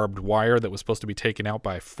wall of barbed wire that was supposed to be taken out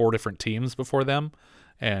by 4 different teams before them.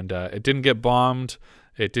 And it didn't get bombed,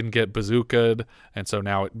 it didn't get bazookaed, and so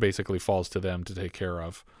now it basically falls to them to take care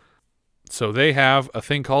of. So they have a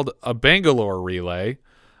thing called a Bangalore relay,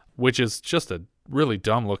 which is just a really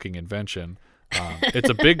dumb-looking invention. It's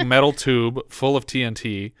a big metal tube full of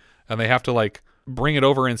TNT, and they have to like bring it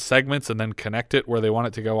over in segments and then connect it where they want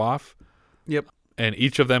it to go off. Yep. And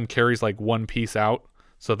each of them carries like one piece out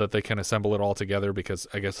so that they can assemble it all together, because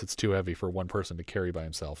I guess it's too heavy for one person to carry by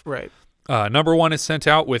himself. Right. Number one is sent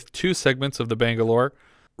out with 2 segments of the Bangalore.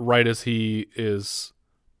 Right as he is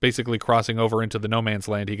basically crossing over into the no man's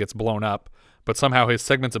land, he gets blown up, but somehow his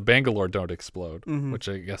segments of Bangalore don't explode, which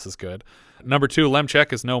I guess is good. Number 2,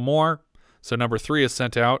 Lemchek, is no more. So number 3 is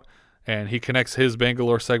sent out, and he connects his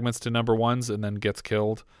Bangalore segments to number 1's and then gets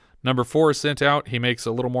killed. Number 4 is sent out. He makes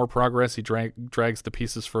a little more progress. He drags the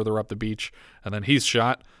pieces further up the beach, and then he's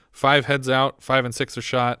shot. 5 heads out. 5 and 6 are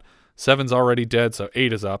shot. 7's already dead, so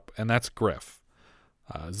 8 is up, and that's Griff.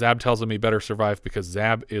 Zab tells him he better survive because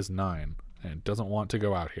Zab is 9 and doesn't want to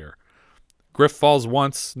go out here. Griff falls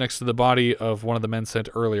once next to the body of one of the men sent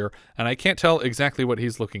earlier, and I can't tell exactly what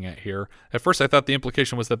he's looking at here. At first, I thought the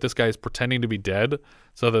implication was that this guy is pretending to be dead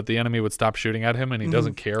so that the enemy would stop shooting at him, and he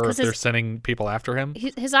doesn't care if they're sending people after him.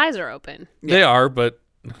 His eyes are open. They are, but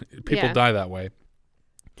people die that way.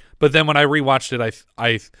 But then when I rewatched it,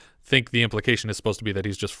 I think the implication is supposed to be that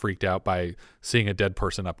he's just freaked out by seeing a dead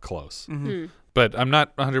person up close. But I'm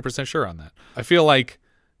not 100% sure on that. I feel like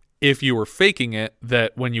if you were faking it,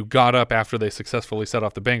 that when you got up after they successfully set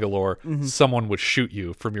off the Bangalore, someone would shoot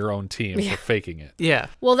you from your own team for faking it. Yeah.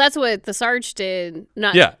 Well, that's what the Sarge did.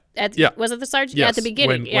 Was it the Sarge? Yes. Yeah, at the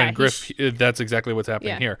beginning. When Griff, that's exactly what's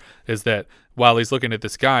happening here, is that while he's looking at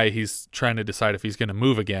this guy, he's trying to decide if he's going to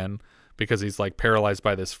move again because he's like paralyzed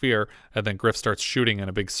by this fear, and then Griff starts shooting in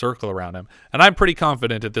a big circle around him. And I'm pretty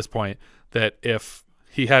confident at this point that if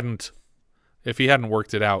he hadn't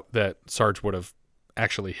worked it out, that Sarge would have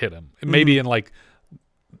actually hit him. Maybe in like,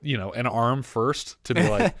 an arm first to be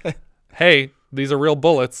like, hey, these are real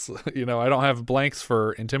bullets. I don't have blanks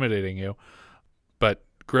for intimidating you. But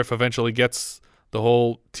Griff eventually gets the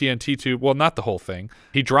whole TNT tube. Well, not the whole thing.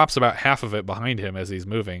 He drops about half of it behind him as he's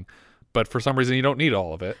moving. But for some reason, you don't need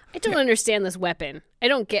all of it. I don't understand this weapon. I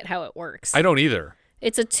don't get how it works. I don't either.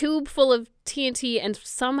 It's a tube full of TNT, and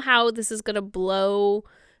somehow this is going to blow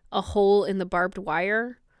a hole in the barbed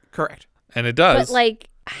wire. Correct. And it does. But, like,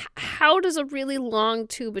 how does a really long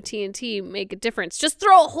tube of TNT make a difference? Just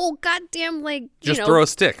throw a whole goddamn, throw a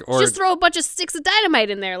stick. Or just throw a bunch of sticks of dynamite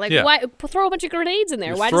in there. Like, why throw a bunch of grenades in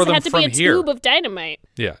there? Why does it have to be a tube of dynamite?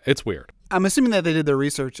 Yeah, it's weird. I'm assuming that they did their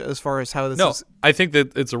research as far as how this is. No, I think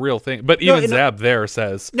that it's a real thing. But even Zab there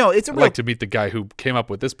says, no, it's a I'd real... like to meet the guy who came up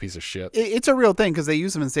with this piece of shit. It's a real thing because they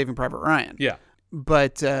use them in Saving Private Ryan. Yeah.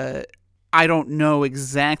 But I don't know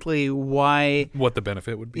exactly why. What the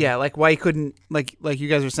benefit would be. Yeah, like why he couldn't, like you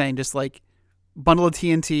guys are saying, just like bundle of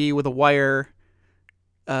TNT with a wire.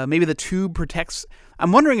 Maybe the tube protects.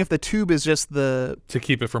 I'm wondering if the tube is just to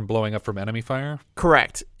keep it from blowing up from enemy fire.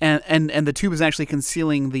 Correct, and the tube is actually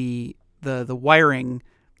concealing the wiring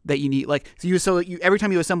that you need. Like every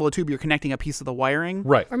time you assemble a tube, you're connecting a piece of the wiring.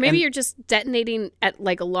 Right. Or maybe you're just detonating at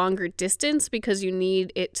like a longer distance because you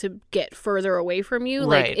need it to get further away from you.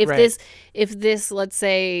 Right, like if this, let's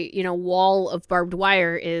say, wall of barbed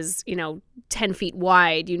wire is, 10 feet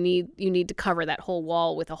wide, you need to cover that whole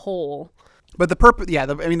wall with a hole. But the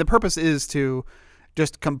purpose is to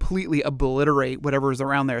just completely obliterate whatever is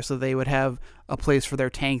around there, so they would have a place for their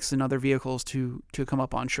tanks and other vehicles to come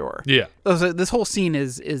up on shore. Yeah. So this whole scene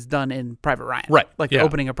is done in Private Ryan. Right. Like the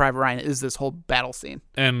opening of Private Ryan is this whole battle scene.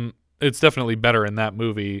 And it's definitely better in that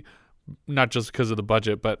movie, not just because of the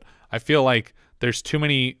budget, but I feel like there's too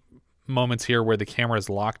many moments here where the camera is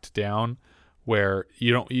locked down, where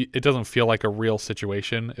it doesn't feel like a real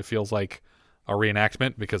situation. It feels like a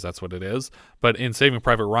reenactment because that's what it is. But in Saving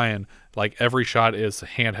Private Ryan, like every shot is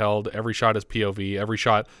handheld, every shot is POV, every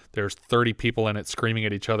shot there's 30 people in it screaming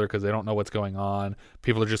at each other because they don't know what's going on.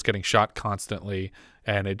 People are just getting shot constantly,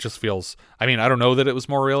 and it just feels, I don't know that it was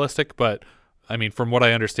more realistic, but from what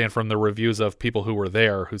I understand from the reviews of people who were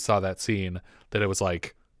there who saw that scene, that it was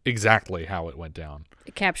like exactly how it went down.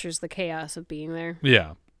 It captures the chaos of being there.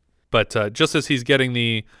 Yeah. But just as he's getting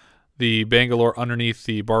the Bangalore underneath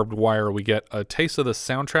the barbed wire, we get a taste of the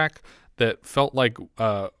soundtrack that felt like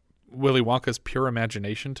Willy Wonka's Pure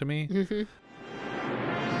Imagination to me. Mm-hmm.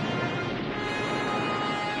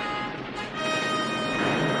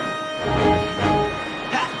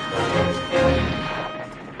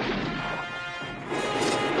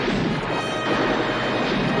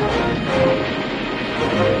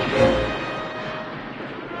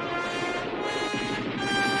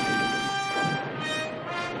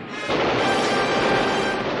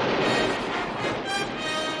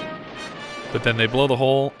 But then they blow the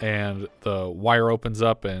hole, and the wire opens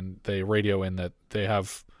up, and they radio in that they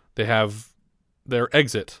have their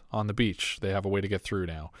exit on the beach. They have a way to get through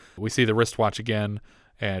now. We see the wristwatch again,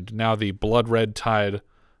 and now the blood red tide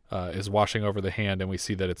is washing over the hand, and we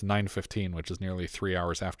see that it's 9:15, which is nearly 3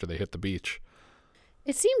 hours after they hit the beach.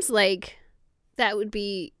 It seems like that would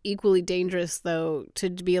be equally dangerous, though,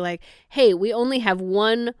 to be like, hey, we only have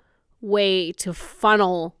one way to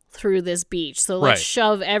funnel through this beach. So let's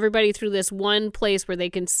shove everybody through this one place where they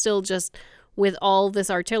can still just, with all this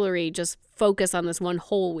artillery, just focus on this one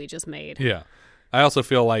hole we just made. Yeah. I also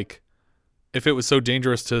feel like if it was so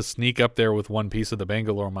dangerous to sneak up there with one piece of the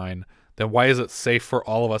Bangalore mine, then why is it safe for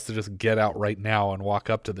all of us to just get out right now and walk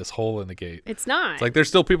up to this hole in the gate? It's not. It's like there's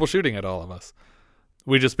still people shooting at all of us.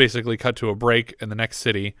 We just basically cut to a break in the next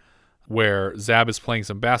city where Zab is playing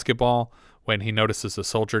some basketball when he notices a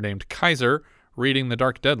soldier named Kaiser reading the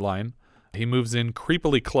Dark Deadline. He moves in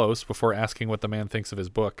creepily close before asking what the man thinks of his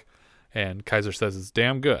book, and Kaiser says it's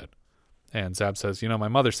damn good. And Zab says, my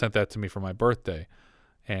mother sent that to me for my birthday.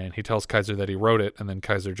 And he tells Kaiser that he wrote it, and then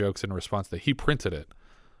Kaiser jokes in response that he printed it.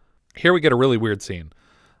 Here we get a really weird scene.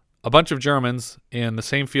 A bunch of Germans in the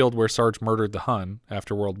same field where Sarge murdered the Hun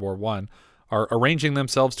after World War I are arranging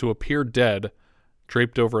themselves to appear dead,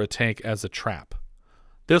 draped over a tank as a trap.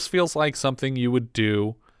 This feels like something you would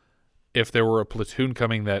do if there were a platoon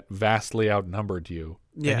coming that vastly outnumbered you,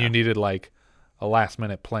 and you needed like a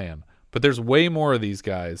last-minute plan. But there's way more of these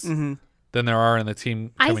guys than there are in the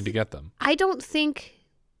team coming to get them. I don't think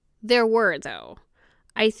there were, though.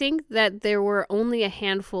 I think that there were only a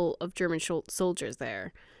handful of German soldiers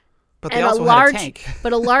there. But they also had a tank.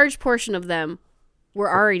 But a large portion of them were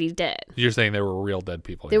already dead. You're saying there were real dead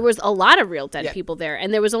people here. There was a lot of real dead people there,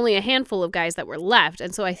 and there was only a handful of guys that were left.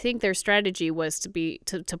 And so I think their strategy was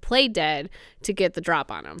to play dead to get the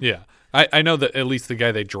drop on them. Yeah. I know that at least the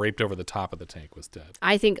guy they draped over the top of the tank was dead.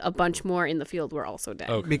 I think a bunch more in the field were also dead.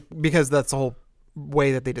 Okay. Because that's the whole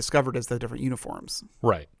way that they discovered is the different uniforms.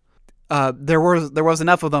 Right. There was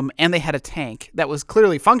enough of them, and they had a tank that was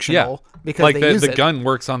clearly functional because like they used the gun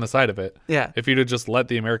works on the side of it. Yeah. If you'd have just let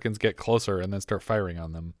the Americans get closer and then start firing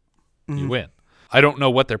on them, you win. I don't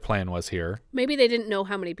know what their plan was here. Maybe they didn't know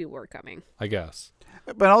how many people were coming. I guess.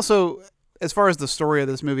 But also, as far as the story of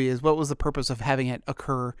this movie is, what was the purpose of having it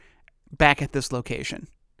occur back at this location?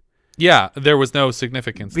 Yeah, there was no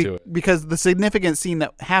significance to it. Because the significant scene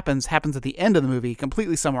that happens at the end of the movie,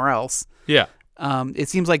 completely somewhere else. Yeah. It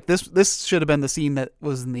seems like this should have been the scene that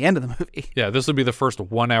was in the end of the movie. Yeah, this would be the first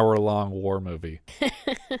 1 hour long war movie.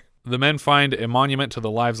 The men find a monument to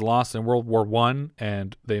the lives lost in World War I,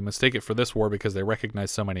 and they mistake it for this war because they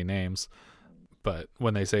recognize so many names. But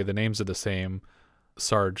when they say the names are the same,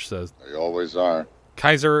 Sarge says, They always are.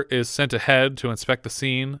 Kaiser is sent ahead to inspect the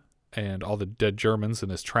scene and all the dead Germans in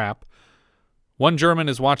his trap. One German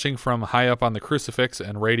is watching from high up on the crucifix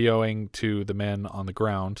and radioing to the men on the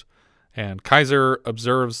ground. And Kaiser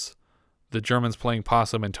observes the Germans playing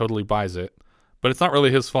possum and totally buys it. But it's not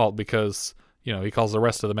really his fault because, he calls the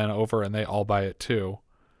rest of the men over and they all buy it too.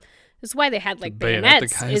 That's why they had like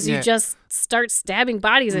bayonets, is you just start stabbing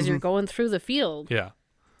bodies as you're going through the field. Yeah.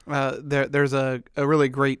 There's a really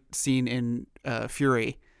great scene in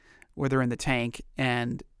Fury where they're in the tank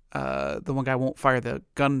and the one guy won't fire the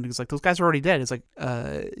gun. He's like, those guys are already dead. It's like,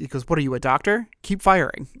 he goes, what are you, a doctor? Keep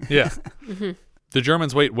firing. Yeah. The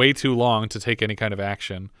Germans wait way too long to take any kind of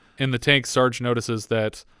action. In the tank, Sarge notices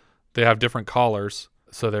that they have different collars,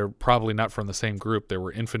 so they're probably not from the same group. There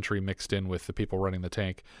were infantry mixed in with the people running the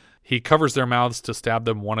tank. He covers their mouths to stab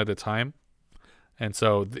them one at a time. And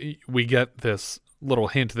so we get this little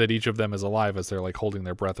hint that each of them is alive as they're like holding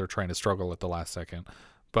their breath or trying to struggle at the last second,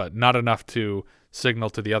 but not enough to signal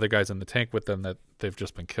to the other guys in the tank with them that they've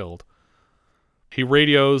just been killed. He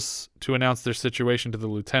radios to announce their situation to the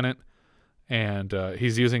lieutenant, and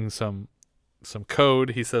he's using some code.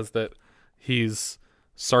 He says that he's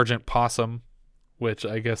Sergeant Possum, which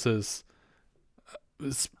I guess is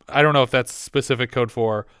I don't know if that's specific code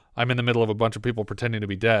for I'm in the middle of a bunch of people pretending to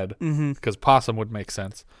be dead, because possum would make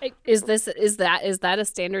sense. Is that a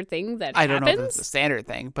standard thing that I happens? don't know if it's a standard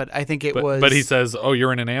thing, but I think it was. But he says, "Oh,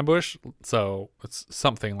 you're in an ambush," so it's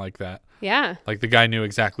something like that. Yeah. Like the guy knew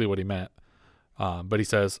exactly what he meant, but he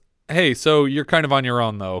says, "Hey, so you're kind of on your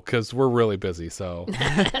own though, because we're really busy. So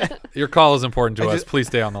your call is important to us. Please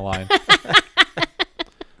stay on the line."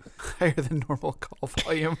 Higher than normal call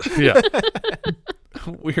volume. Yeah.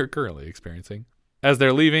 We are currently experiencing. As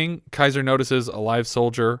they're leaving, Kaiser notices a live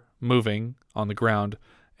soldier moving on the ground,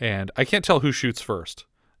 and I can't tell who shoots first.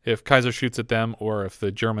 If Kaiser shoots at them or if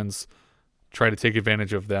the Germans try to take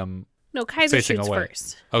advantage of them. No, Kaiser facing shoots away.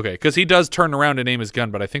 first. Okay, because he does turn around and aim his gun,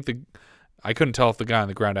 but I think I couldn't tell if the guy on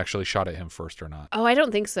the ground actually shot at him first or not. Oh, I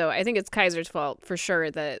don't think so. I think it's Kaiser's fault for sure,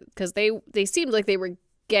 because they seemed like they were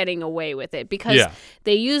getting away with it because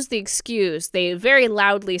they used the excuse. They very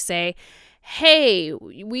loudly say, hey,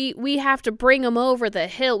 we have to bring them over the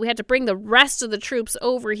hill. We had to bring the rest of the troops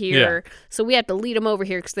over here. So we have to lead them over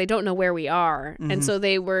here because they don't know where we are. Mm-hmm. And so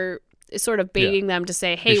they were sort of baiting them to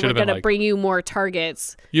say, hey, we're going to bring you more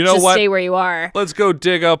targets. You know Just what? Stay where you are. Let's go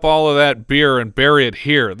dig up all of that beer and bury it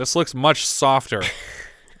here. This looks much softer.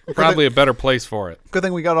 Probably a better place for it. Good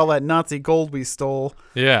thing we got all that Nazi gold we stole.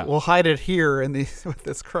 Yeah. We'll hide it here with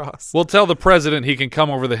this cross. We'll tell the president he can come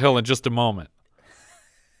over the hill in just a moment.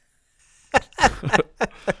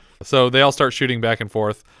 So they all start shooting back and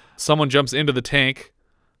forth. Someone jumps into the tank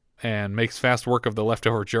and makes fast work of the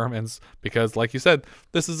leftover Germans because, like you said,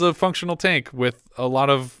 this is a functional tank with a lot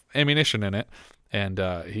of ammunition in it. And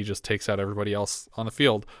he just takes out everybody else on the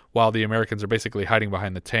field while the Americans are basically hiding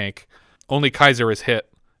behind the tank. Only Kaiser is hit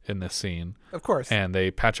in this scene. Of course. And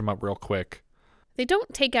they patch him up real quick. They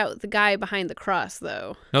don't take out the guy behind the cross,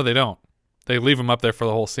 though. No, they don't. They leave him up there for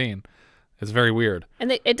the whole scene. It's very weird.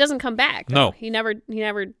 And it doesn't come back. Though. No. He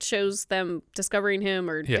never shows them discovering him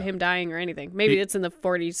or him dying or anything. Maybe it's in the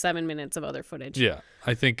 47 minutes of other footage. Yeah.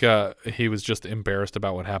 I think he was just embarrassed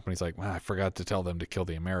about what happened. He's like, I forgot to tell them to kill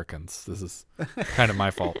the Americans. This is kind of my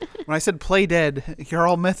fault. When I said play dead, you're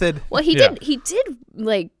all method. Well, he did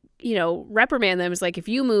like, reprimand them. It's like, if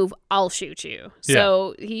you move, I'll shoot you.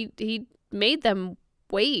 So he made them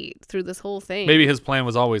wait through this whole thing. Maybe his plan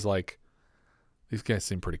was always like, these guys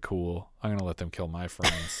seem pretty cool. I'm going to let them kill my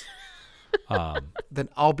friends. Then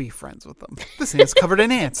I'll be friends with them. This hand's covered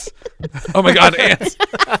in ants. Oh my God, ants.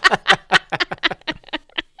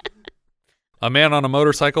 A man on a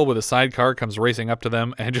motorcycle with a sidecar comes racing up to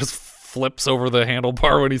them and just flips over the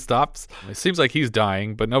handlebar when he stops. It seems like he's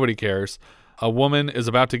dying, but nobody cares. A woman is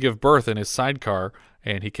about to give birth in his sidecar,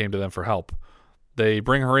 and he came to them for help. They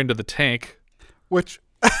bring her into the tank. Which...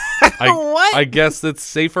 what? I guess it's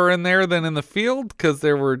safer in there than in the field because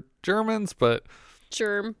there were Germans, but...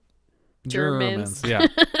 Germans. Yeah.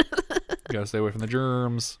 Gotta stay away from the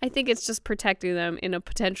germs. I think it's just protecting them in a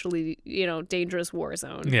potentially, dangerous war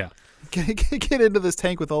zone. Yeah. Get into this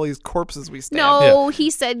tank with all these corpses we stabbed. No,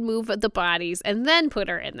 he said move the bodies and then put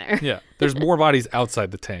her in there. Yeah. There's more bodies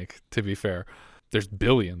outside the tank, to be fair. There's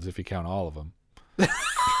billions if you count all of them.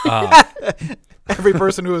 Every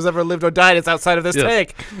person who has ever lived or died is outside of this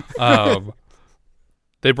tank.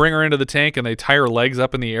 They bring her into the tank and they tie her legs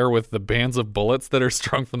up in the air with the bands of bullets that are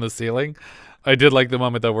strung from the ceiling. I did like the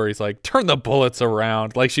moment, though, where he's like, turn the bullets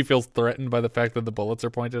around. Like she feels threatened by the fact that the bullets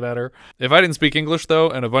are pointed at her. If I didn't speak English, though,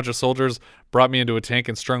 and a bunch of soldiers brought me into a tank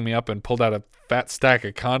and strung me up and pulled out a fat stack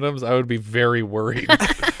of condoms, I would be very worried.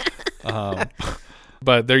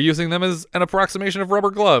 But they're using them as an approximation of rubber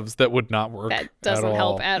gloves that would not work. That doesn't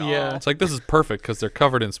help at all. It's like, this is perfect because they're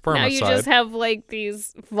covered in spermicide. Now you just have like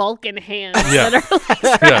these Vulcan hands that are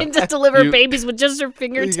like trying to deliver babies with just their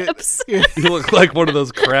fingertips. You look like one of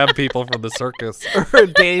those crab people from the circus. Or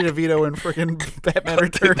Danny DeVito in freaking Batman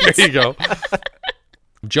Returns. There you go.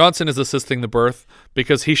 Johnson is assisting the birth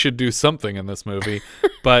because he should do something in this movie,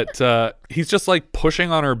 but he's just like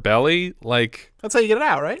pushing on her belly, like that's how you get it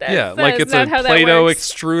out, right? Like it's a Play-Doh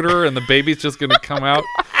extruder, and the baby's just gonna come out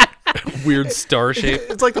weird star shape.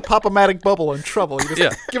 It's like the Pop-O-Matic bubble in Trouble. You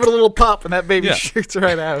just give it a little pop, and that baby shoots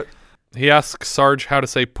right out. He asks Sarge how to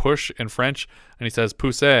say push in French, and he says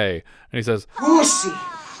poussé, and he says pussy,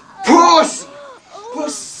 pussy,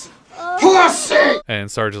 pussy. Pussy! And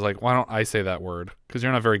Sarge is like, why don't I say that word? Because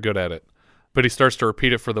you're not very good at it. But he starts to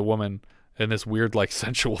repeat it for the woman in this weird, like,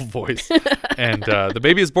 sensual voice. And the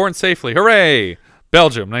baby is born safely. Hooray!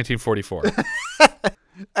 Belgium, 1944.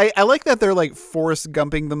 I like that they're, like, Forrest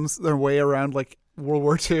Gumping their way around, like, World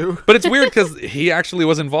War II. But it's weird because he actually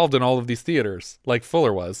was involved in all of these theaters, like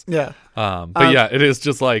Fuller was. Yeah. But yeah, it is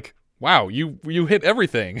just like, wow, you hit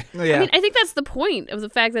everything. Yeah. I mean, I think that's the point of the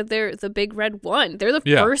fact that they're the Big Red One. They're the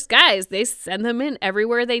first guys. They send them in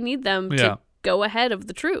everywhere they need them to go ahead of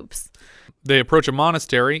the troops. They approach a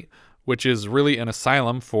monastery, which is really an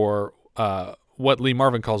asylum for what Lee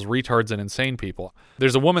Marvin calls retards and insane people.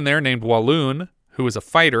 There's a woman there named Walloon who is a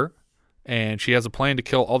fighter, and she has a plan to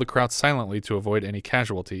kill all the crowd silently to avoid any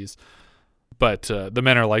casualties. But the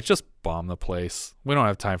men are like, just bomb the place. We don't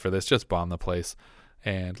have time for this. Just bomb the place.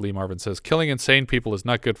 And Lee Marvin says, killing insane people is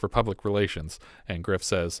not good for public relations. And Griff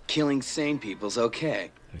says, killing sane people's okay.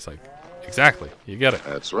 And he's like, exactly. You get it.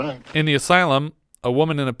 That's right. In the asylum, a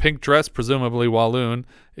woman in a pink dress, presumably Walloon,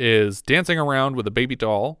 is dancing around with a baby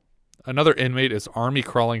doll. Another inmate is army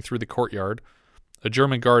crawling through the courtyard. A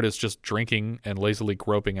German guard is just drinking and lazily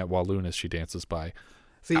groping at Walloon as she dances by.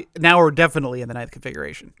 See, now we're definitely in the ninth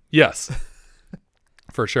configuration. Yes,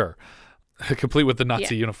 for sure. Complete with the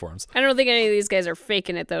Nazi uniforms. I don't think any of these guys are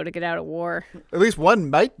faking it, though, to get out of war. At least one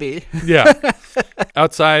might be. Yeah.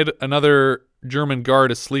 Outside, another German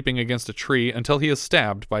guard is sleeping against a tree until he is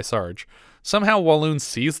stabbed by Sarge. Somehow Walloon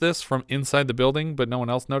sees this from inside the building, but no one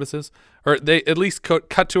else notices. Or they at least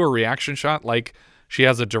cut to a reaction shot, like she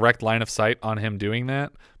has a direct line of sight on him doing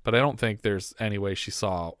that. But I don't think there's any way she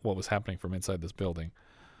saw what was happening from inside this building.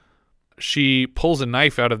 She pulls a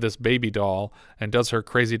knife out of this baby doll and does her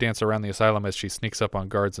crazy dance around the asylum as she sneaks up on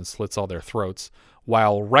guards and slits all their throats,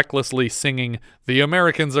 while recklessly singing, "The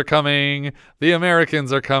Americans are coming! The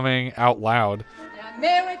Americans are coming!" out loud. The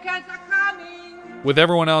Americans are coming! With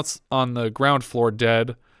everyone else on the ground floor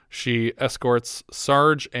dead, she escorts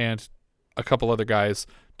Sarge and a couple other guys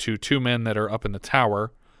to two men that are up in the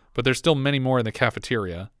tower, but there's still many more in the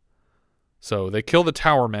cafeteria. So they kill the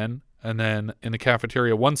tower men, and then in the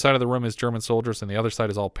cafeteria, one side of the room is German soldiers and the other side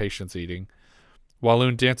is all patients eating.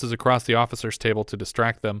 Walloon dances across the officers' table to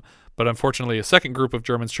distract them, but unfortunately a second group of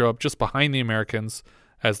Germans show up just behind the Americans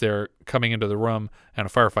as they're coming into the room, and a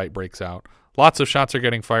firefight breaks out. Lots of shots are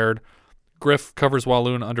getting fired. Griff covers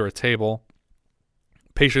Walloon under a table.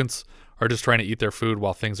 Patients are just trying to eat their food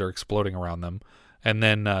while things are exploding around them. And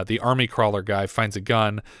then the army crawler guy finds a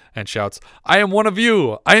gun and shouts, "I am one of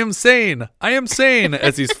you! I am sane! I am sane!"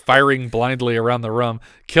 as he's firing blindly around the room,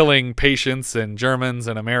 killing patients and Germans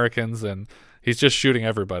and Americans, and he's just shooting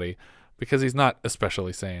everybody because he's not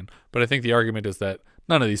especially sane. But I think the argument is that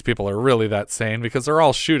none of these people are really that sane because they're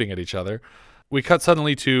all shooting at each other. We cut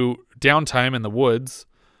suddenly to downtime in the woods.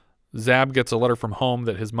 Zab gets a letter from home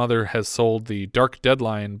that his mother has sold the Dark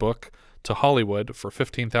Deadline book to Hollywood for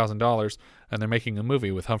 $15,000, and they're making a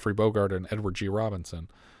movie with Humphrey Bogart and Edward G. Robinson.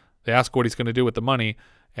 They ask what he's going to do with the money,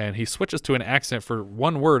 and he switches to an accent for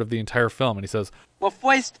one word of the entire film, and he says, Well,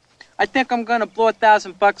 first, I think I'm gonna blow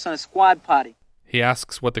 $1,000 on a squad party. He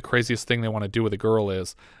asks what the craziest thing they want to do with a girl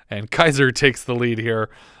is, and Kaiser takes the lead here,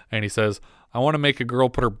 and he says, "I want to make a girl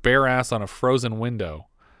put her bare ass on a frozen window."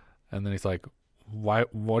 And then he's like, "Why?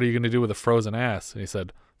 What are you going to do with a frozen ass?" And he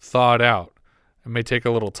said, "Thaw it out. It may take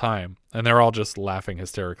a little time." And they're all just laughing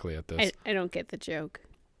hysterically at this. I don't get the joke.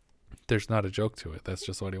 There's not a joke to it. That's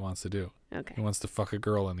just what he wants to do. Okay. He wants to fuck a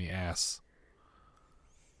girl in the ass.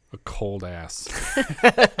 A cold ass.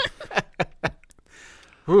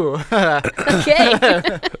 Ooh.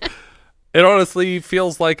 Okay. It honestly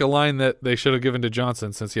feels like a line that they should have given to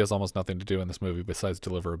Johnson, since he has almost nothing to do in this movie besides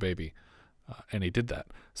deliver a baby. And he did that.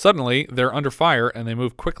 Suddenly, they're under fire, and they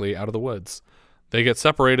move quickly out of the woods. They get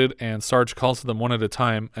separated, and Sarge calls to them one at a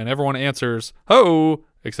time, and everyone answers, "Ho!"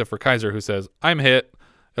 except for Kaiser, who says, "I'm hit."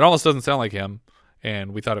 It almost doesn't sound like him,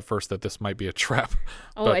 and we thought at first that this might be a trap.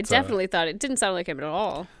 Oh, I definitely thought it didn't sound like him at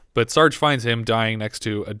all. But Sarge finds him dying next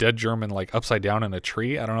to a dead German, like upside down in a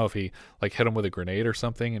tree. I don't know if he like hit him with a grenade or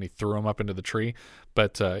something, and he threw him up into the tree.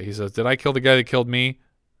 But he says, "Did I kill the guy that killed me?"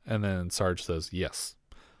 And then Sarge says, "Yes."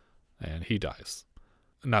 And he dies.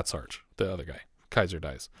 Not Sarge, the other guy. Kaiser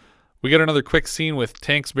dies. We get another quick scene with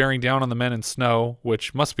tanks bearing down on the men in snow,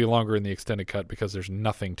 which must be longer in the extended cut because there's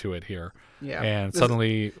nothing to it here. Yeah. And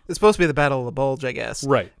suddenly... It's supposed to be the Battle of the Bulge, I guess.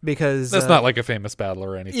 Right. Because... That's not like a famous battle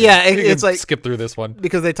or anything. Yeah, it's like... Skip through this one.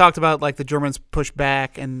 Because they talked about like the Germans pushed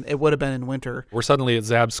back and it would have been in winter. We're suddenly at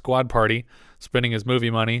Zab's squad party, spending his movie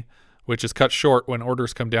money, which is cut short when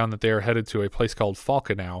orders come down that they are headed to a place called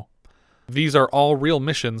Falkenau. These are all real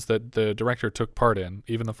missions that the director took part in,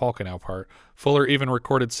 even the Falkenau part. Fuller even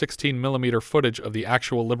recorded 16mm footage of the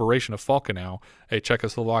actual liberation of Falkenau, a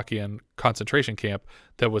Czechoslovakian concentration camp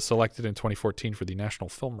that was selected in 2014 for the National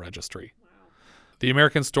Film Registry. Wow. The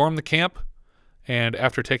Americans storm the camp, and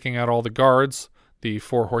after taking out all the guards, the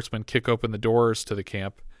four horsemen kick open the doors to the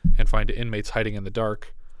camp and find inmates hiding in the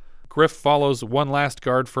dark. Griff follows one last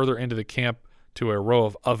guard further into the camp to a row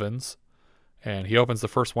of ovens, and he opens the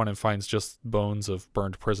first one and finds just bones of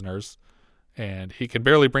burned prisoners. And he can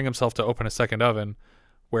barely bring himself to open a second oven,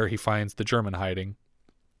 where he finds the German hiding.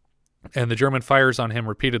 And the German fires on him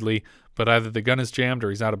repeatedly, but either the gun is jammed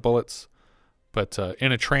or he's out of bullets. But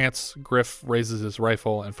in a trance, Griff raises his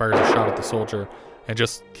rifle and fires a shot at the soldier and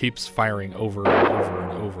just keeps firing over and over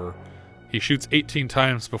and over. He shoots 18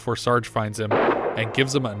 times before Sarge finds him and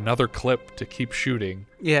gives him another clip to keep shooting.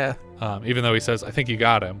 Yeah. Even though he says, "I think you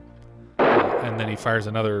got him." And then he fires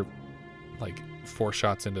another, 4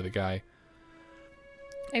 shots into the guy.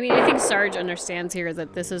 I mean, I think Sarge understands here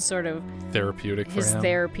that this is sort of therapeutic for him. His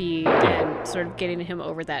therapy and sort of getting him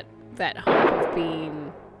over that hump of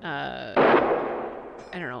being,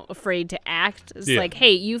 afraid to act. It's like,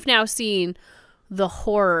 hey, you've now seen the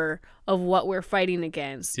horror of what we're fighting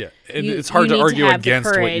against. Yeah, and it's hard to argue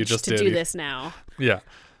against what you just did. To do this now. Yeah,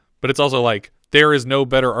 but it's also like there is no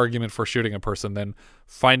better argument for shooting a person than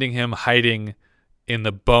finding him hiding in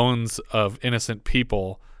the bones of innocent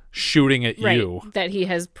people, shooting at you. That he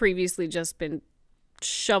has previously just been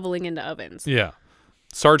shoveling into ovens. Yeah.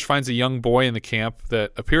 Sarge finds a young boy in the camp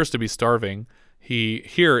that appears to be starving.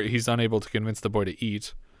 He's unable to convince the boy to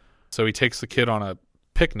eat, so he takes the kid on a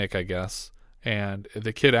picnic, I guess, and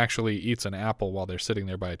the kid actually eats an apple while they're sitting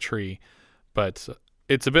there by a tree. But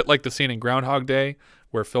it's a bit like the scene in Groundhog Day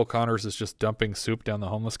where Phil Connors is just dumping soup down the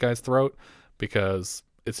homeless guy's throat because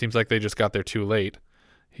it seems like they just got there too late.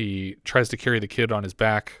 He tries to carry the kid on his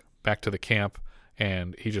back to the camp,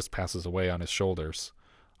 and he just passes away on his shoulders,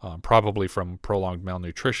 probably from prolonged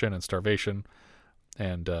malnutrition and starvation.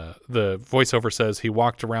 And the voiceover says he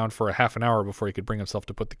walked around for a half an hour before he could bring himself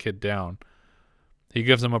to put the kid down. He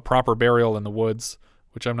gives him a proper burial in the woods,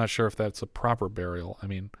 which I'm not sure if that's a proper burial. I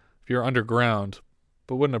mean, if you're underground,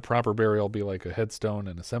 but wouldn't a proper burial be like a headstone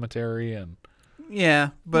in a cemetery? And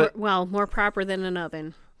yeah, but more proper than an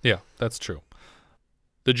oven. Yeah, that's true.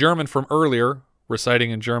 The German from earlier,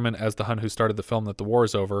 reciting in German as the Hun who started the film that the war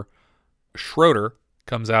is over, Schroeder,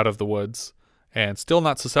 comes out of the woods and, still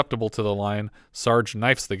not susceptible to the line, Sarge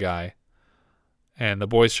knifes the guy. And the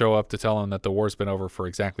boys show up to tell him that the war's been over for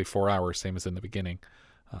exactly 4 hours, same as in the beginning.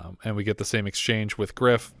 And we get the same exchange with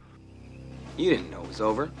Griff. You didn't know it was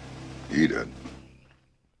over. He did.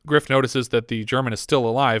 Griff notices that the German is still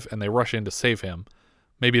alive, and they rush in to save him.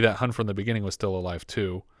 Maybe that Hun from the beginning was still alive,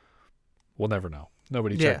 too. We'll never know.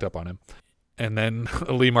 Nobody checked up on him. And then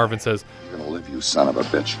Lee Marvin says, "You're gonna live, you son of a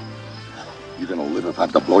bitch. You're gonna live if I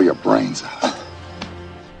have to blow your brains out."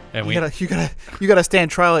 And you gotta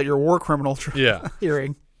stand trial at your war criminal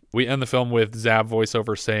hearing. We end the film with Zab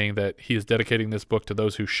voiceover saying that he is dedicating this book to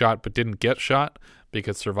those who shot but didn't get shot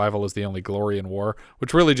because survival is the only glory in war,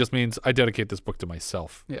 which really just means I dedicate this book to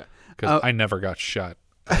myself. Yeah, because I never got shot.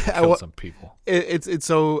 I killed some people. It's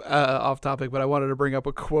so off topic, but I wanted to bring up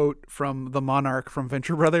a quote from the Monarch from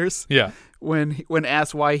Venture Brothers. Yeah. When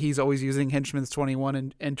asked why he's always using Henchman's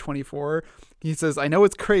 21 and 24, he says, "I know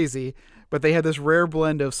it's crazy, but they had this rare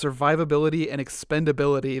blend of survivability and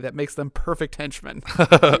expendability that makes them perfect henchmen."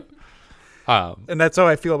 And that's how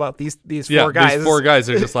I feel about these four guys. These four guys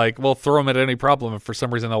are just like, well, throw them at any problem, and for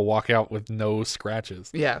some reason they'll walk out with no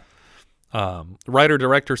scratches. Yeah.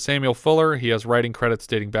 Writer-director Samuel Fuller, he has writing credits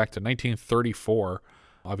dating back to 1934.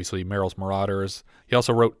 Obviously, Merrill's Marauders. He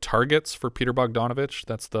also wrote Targets for Peter Bogdanovich.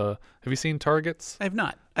 Have you seen Targets? I have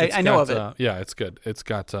not. I know of it. Yeah, it's good. It's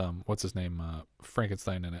got, what's his name?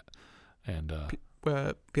 Frankenstein in it. And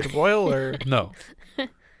Peter Boyle or? No.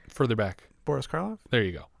 Further back. Boris Karloff? There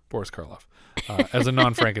you go. Boris Karloff. As a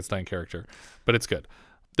non-Frankenstein character. But it's good.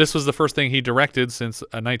 This was the first thing he directed since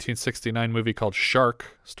a 1969 movie called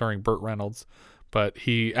Shark, starring Burt Reynolds. But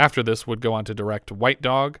he, after this, would go on to direct White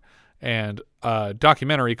Dog and a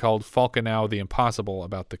documentary called Falkenau the Impossible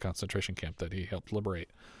about the concentration camp that he helped liberate.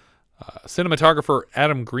 Cinematographer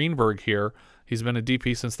Adam Greenberg here. He's been a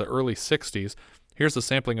DP since the early 60s. Here's a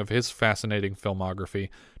sampling of his fascinating filmography.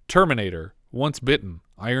 Terminator, Once Bitten,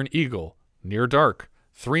 Iron Eagle, Near Dark,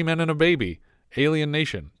 3 Men and a Baby, Alien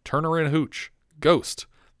Nation, Turner and Hooch, Ghost,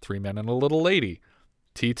 3 Men and a Little Lady,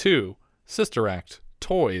 T2, Sister Act,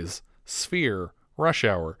 Toys, Sphere, Rush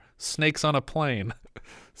Hour, Snakes on a Plane.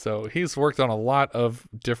 So he's worked on a lot of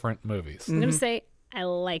different movies. I'm going to say I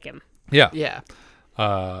like him. Yeah. Yeah.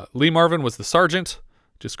 Lee Marvin was the sergeant,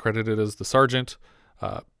 just credited as the sergeant.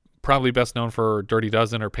 Probably best known for Dirty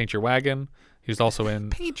Dozen or Paint Your Wagon. He was also in...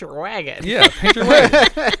 Paint Your Wagon. Yeah, Paint Your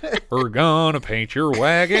Wagon. We're gonna paint your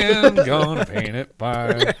wagon, gonna paint it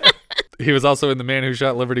by... He was also in The Man Who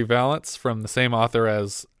Shot Liberty Valance from the same author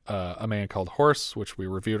as A Man Called Horse, which we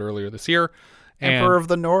reviewed earlier this year. And Emperor of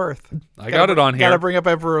the North. I got it on here. Gotta bring up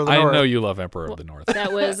Emperor of the North. I know you love Emperor of the North.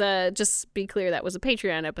 That was, just be clear, that was a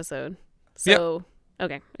Patreon episode. So,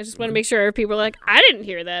 okay. I just want to make sure people are like, I didn't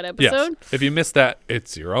hear that episode. Yes. If you missed that,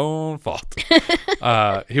 it's your own fault.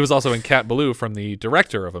 He was also in Cat Ballou from the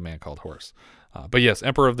director of A Man Called Horse. But yes,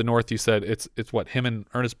 Emperor of the North, you said it's what, him and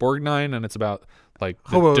Ernest Borgnine, and it's about like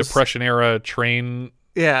the Depression era train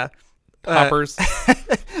hoppers.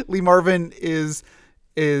 Lee Marvin is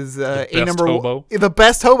the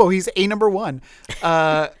best hobo. He's a number one.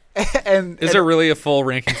 And is there really a full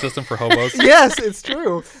ranking system for hobos? Yes, it's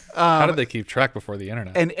true. How did they keep track before the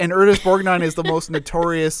internet? And Ernest Borgnine is the most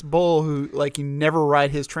notorious bull who, like, you never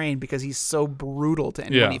ride his train because he's so brutal to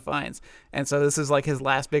anyone he finds. And so this is like his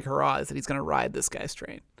last big hurrah is that he's going to ride this guy's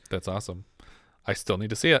train. That's awesome. I still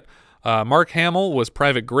need to see it. Mark Hamill was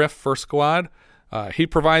Private Griff, First Squad. He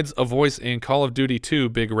provides a voice in Call of Duty 2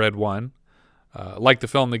 Big Red 1. Like the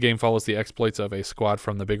film, the game follows the exploits of a squad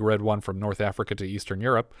from the Big Red 1 from North Africa to Eastern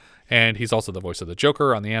Europe. And he's also the voice of the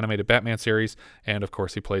Joker on the animated Batman series. And, of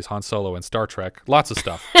course, he plays Han Solo in Star Trek. Lots of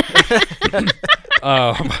stuff. He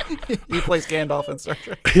plays Gandalf in Star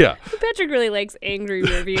Trek. Yeah. Patrick really likes angry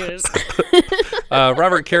reviews.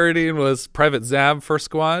 Robert Carradine was Private Zab, First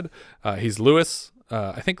Squad. He's Lewis.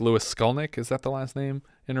 I think Lewis Skolnick. Is that the last name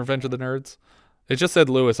in Revenge of the Nerds? It just said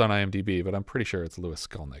Lewis on IMDb, but I'm pretty sure it's Lewis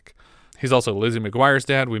Skolnick. He's also Lizzie McGuire's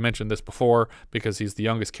dad. We mentioned this before because he's the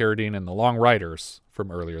youngest Carradine in The Long Riders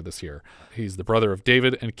from earlier this year. He's the brother of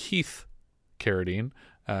David and Keith Carradine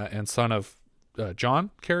and son of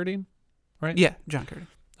John Carradine, right? Yeah, John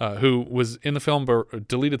Carradine. Who was in the film, but a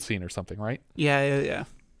deleted scene or something, right? Yeah.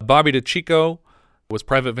 Bobby DeCicco was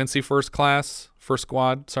Private Vinci First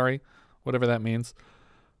Squad, whatever that means.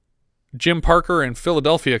 Jim Parker in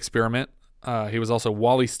Philadelphia Experiment. He was also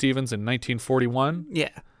Wally Stevens in 1941. Yeah.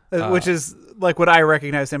 Which is like what I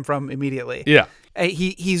recognize him from immediately. Yeah.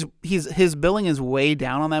 His billing is way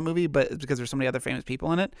down on that movie, but it's because there's so many other famous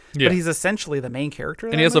people in it. Yeah. But he's essentially the main character.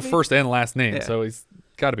 And he has a first and last name, so he's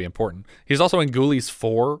got to be important. He's also in Ghoulies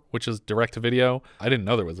 4, which is direct to video. I didn't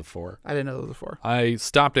know there was a 4. I didn't know there was a 4. I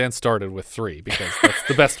stopped and started with 3 because that's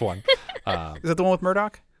the best one. Is that the one with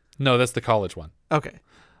Murdoch? No, that's the college one. Okay.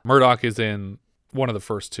 Murdoch is in one of the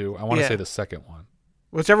first 2. I want to say the second one.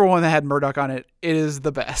 Whichever one that had Murdoch on it, it is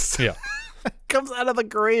the best. Yeah. Comes out of the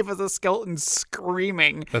grave as a skeleton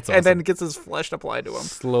screaming. That's awesome. And then gets his flesh applied to him.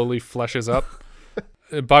 Slowly fleshes up.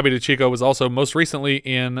 Bobby DeCicco was also most recently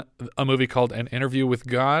in a movie called An Interview with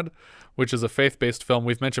God, which is a faith-based film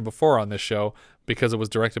we've mentioned before on this show because it was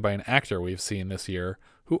directed by an actor we've seen this year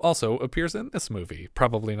who also appears in this movie.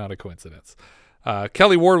 Probably not a coincidence.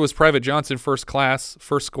 Kelly Ward was Private Johnson First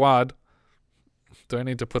Squad. Do I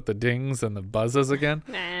need to put the dings and the buzzes again?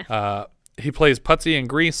 Nah. He plays Putsy in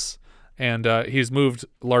Grease, and he's moved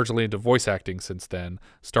largely into voice acting since then,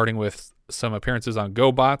 starting with some appearances on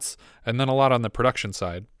GoBots and then a lot on the production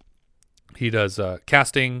side. He does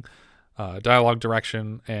casting, dialogue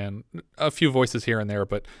direction, and a few voices here and there,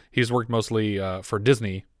 but he's worked mostly for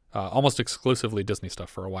Disney, almost exclusively Disney stuff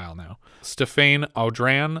for a while now. Stéphane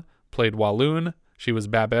Audran played Walloon. She was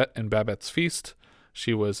Babette in Babette's Feast.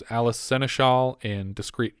 She was Alice Seneschal in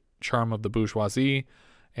Discreet Charm of the Bourgeoisie,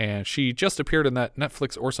 and she just appeared in that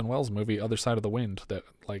Netflix Orson Welles movie, Other Side of the Wind, that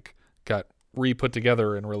got re-put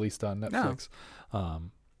together and released on Netflix. No.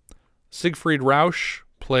 Siegfried Rausch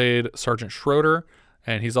played Sergeant Schroeder,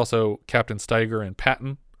 and he's also Captain Steiger in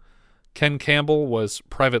Patton. Ken Campbell was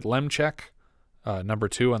Private Lemchek, number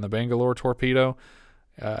 2 on the Bangalore torpedo.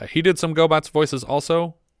 He did some GoBots voices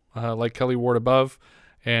also, like Kelly Ward above.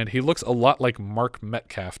 And he looks a lot like Mark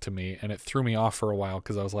Metcalf to me, and it threw me off for a while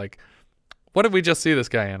because I was like, what did we just see this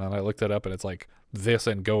guy in? And I looked it up, and it's like this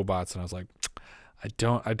and GoBots, and I was like, I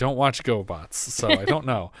don't watch GoBots, so I don't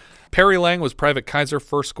know. Perry Lang was Private Kaiser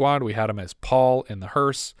First Squad. We had him as Paul in The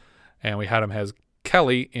Hearse, and we had him as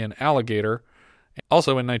Kelly in Alligator.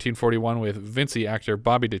 Also in 1941 with Vinci actor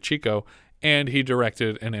Bobby DeCicco, and he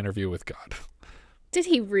directed An Interview with God. Did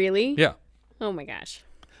he really? Yeah. Oh my gosh.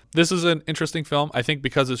 This is an interesting film. I think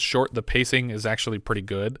because it's short, the pacing is actually pretty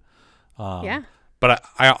good. Yeah. But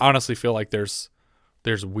I honestly feel like there's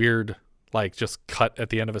weird, like, just cut at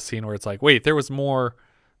the end of a scene where it's like, wait, there was more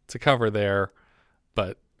to cover there.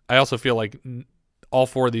 But I also feel like all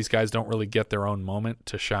 4 of these guys don't really get their own moment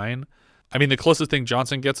to shine. I mean, the closest thing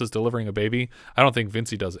Johnson gets is delivering a baby. I don't think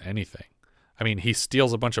Vinci does anything. I mean, he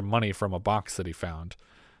steals a bunch of money from a box that he found.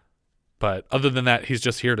 But other than that, he's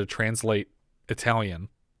just here to translate Italian.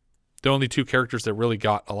 The only 2 characters that really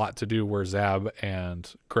got a lot to do were Zab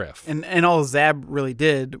and Griff. And all Zab really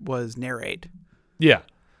did was narrate. Yeah.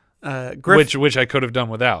 Griff, which I could have done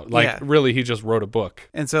without. Like, really, he just wrote a book.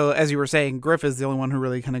 And so, as you were saying, Griff is the only one who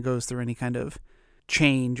really kind of goes through any kind of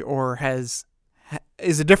change or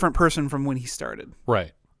is a different person from when he started.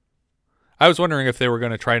 Right. I was wondering if they were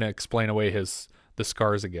going to try to explain away the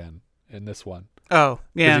scars again in this one. Oh,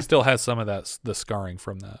 yeah. Because he still has some of the scarring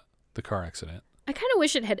from the car accident. I kind of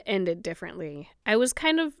wish it had ended differently. I was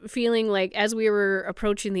kind of feeling like as we were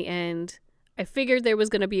approaching the end, I figured there was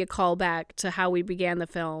going to be a callback to how we began the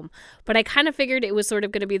film, but I kind of figured it was sort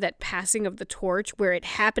of going to be that passing of the torch where it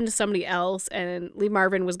happened to somebody else and Lee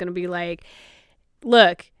Marvin was going to be like,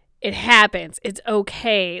 look, it happens. It's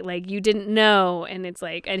okay. Like, you didn't know. And it's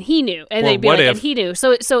like, and he knew. And they'd be like, and he knew.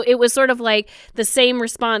 So it was sort of like the same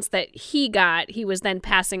response that he got, he was then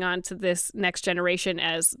passing on to this next generation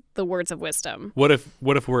as the words of wisdom. What if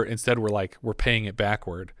we're paying it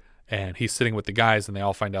backward and he's sitting with the guys, and they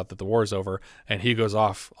all find out that the war's over, and he goes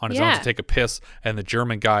off on his own to take a piss, and the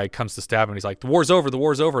German guy comes to stab him, and he's like, the war's over,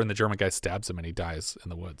 and the German guy stabs him, and he dies in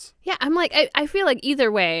the woods. Yeah, I'm like, I feel like either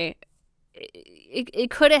way, it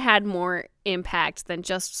could have had more impact than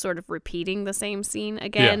just sort of repeating the same scene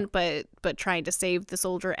again, but trying to save the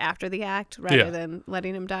soldier after the act rather than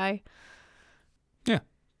letting him die. Yeah,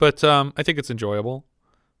 but I think it's enjoyable.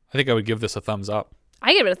 I think I would give this a thumbs up.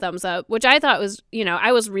 I give it a thumbs up, which I thought was,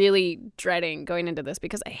 I was really dreading going into this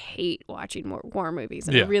because I hate watching more war movies,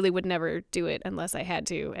 and I really would never do it unless I had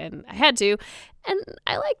to, and I had to, and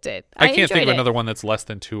I liked it. I can't think of another one that's less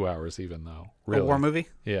than 2 hours even, though. Really. A war movie?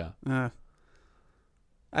 Yeah.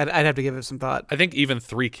 I'd have to give it some thought. I think even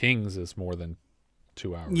Three Kings is more than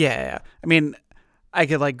 2 hours. Yeah. I mean, I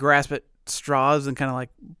could like grasp at straws and kind of like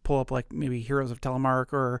pull up like maybe Heroes of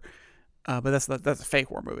Telemark or... but that's a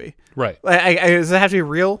fake war movie, right? Does it have to be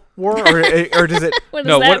real war, or does it? What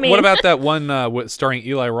does that mean? What about that one starring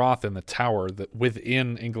Eli Roth in the tower that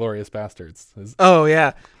within Inglourious Bastards? Oh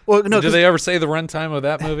yeah. Well, no. Did they ever say the runtime of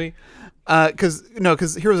that movie? Because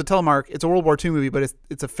Heroes of Telemark, it's a World War II movie, but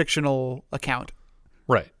it's a fictional account.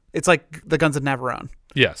 Right. It's like The Guns of Navarone.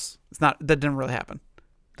 Yes. It's not. That didn't really happen.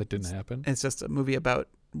 That didn't happen. It's just a movie about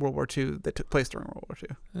World War II that took place during World War II.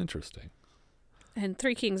 Interesting. And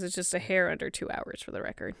Three Kings is just a hair under 2 hours for the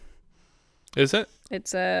record. Is it?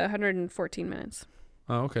 It's 114 minutes.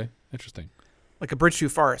 Oh, okay. Interesting. Like A Bridge Too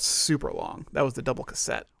Far is super long. That was the double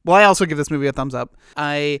cassette. Well, I also give this movie a thumbs up.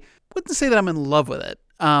 I wouldn't say that I'm in love with it,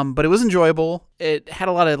 but it was enjoyable. It had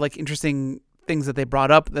a lot of like interesting things that they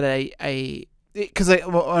brought up that when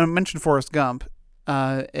I mentioned Forrest Gump,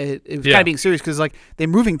 it was kind of being serious because like they're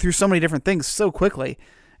moving through so many different things so quickly.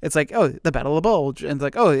 It's like, oh, the Battle of the Bulge. And it's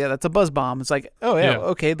like, oh, yeah, that's a buzz bomb. It's like, oh, yeah,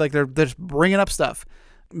 okay. Like, they're just bringing up stuff.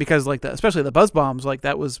 Because, like, especially the buzz bombs, like,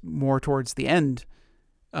 that was more towards the end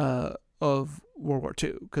of World War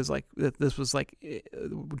II. Because, like, this was, like,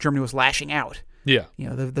 Germany was lashing out. Yeah.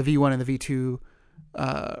 The V-1 and the V-2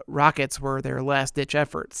 rockets were their last-ditch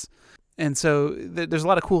efforts. And so there's a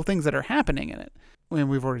lot of cool things that are happening in it. When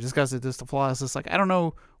we've already discussed it, just the flaw is just like, I don't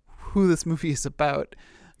know who this movie is about.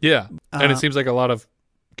 Yeah. And it seems like a lot of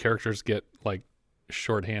characters get like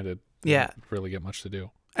shorthanded. Yeah. Really get much to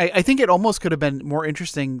do. I think it almost could have been more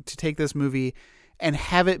interesting to take this movie and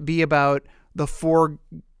have it be about the 4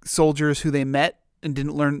 soldiers who they met and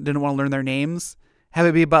didn't want to learn their names. Have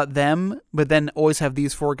it be about them, but then always have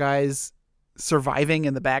these 4 guys surviving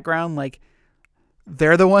in the background. Like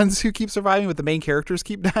they're the ones who keep surviving, but the main characters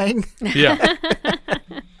keep dying. Yeah.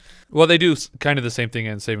 Well, they do kind of the same thing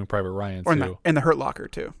in Saving Private Ryan too. And the Hurt Locker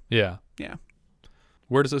too. Yeah. Yeah.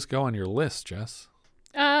 Where does this go on your list, Jess?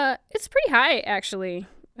 It's pretty high, actually.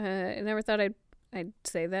 I never thought I'd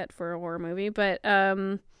say that for a horror movie, but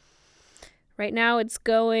right now it's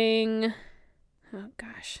going. Oh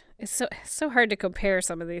gosh, it's so hard to compare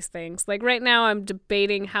some of these things. Like right now, I'm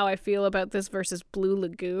debating how I feel about this versus Blue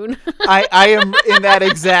Lagoon. I am in that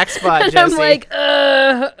exact spot, and Jesse. I'm like,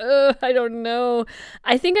 I don't know.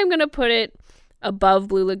 I think I'm gonna put it above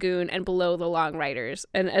Blue Lagoon and below The Long Riders.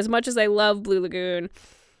 And as much as I love Blue Lagoon,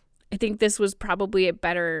 I think this was probably a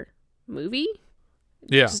better movie.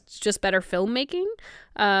 Yeah. Just better filmmaking.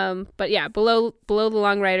 But yeah, below The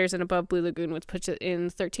Long Riders and above Blue Lagoon, which puts it in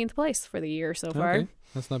 13th place for the year so far. Okay.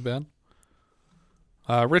 That's not bad.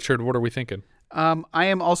 Richard, what are we thinking? I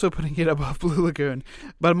am also putting it above Blue Lagoon,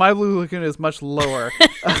 but my Blue Lagoon is much lower.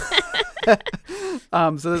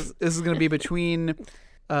 So this is going to be between...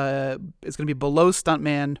 it's going to be below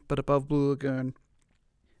Stuntman, but above Blue Lagoon.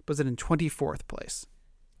 Puts it in 24th place.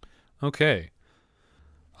 Okay.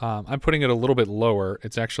 I'm putting it a little bit lower.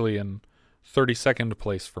 It's actually in 32nd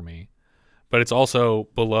place for me. But it's also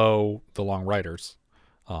below The Long Riders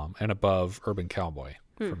and above Urban Cowboy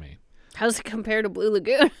for me. How does it compare to Blue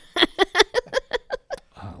Lagoon?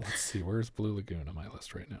 Let's see. Where's Blue Lagoon on my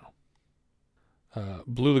list right now?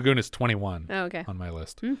 Blue Lagoon is 21 on my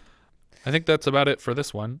list. I think that's about it for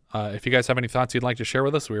this one. If you guys have any thoughts you'd like to share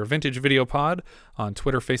with us, we are Vintage Video Pod on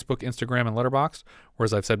Twitter, Facebook, Instagram, and Letterboxd. Or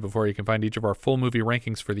as I've said before, you can find each of our full movie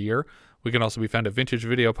rankings for the year. We can also be found at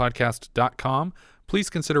vintagevideopodcast.com.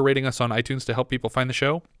 Please consider rating us on iTunes to help people find the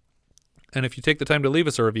show. And if you take the time to leave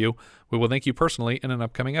us a review, we will thank you personally in an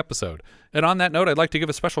upcoming episode. And on that note, I'd like to give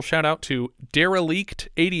a special shout out to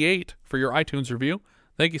Derelict88 for your iTunes review.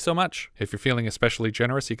 Thank you so much. If you're feeling especially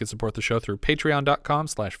generous, you can support the show through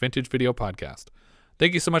patreon.com/vintagevideopodcast.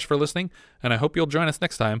 Thank you so much for listening, and I hope you'll join us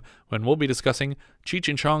next time when we'll be discussing Cheech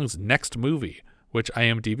and Chong's next movie, which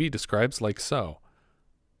IMDb describes like so.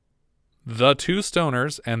 The two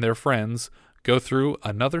stoners and their friends go through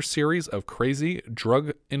another series of crazy,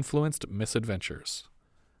 drug-influenced misadventures.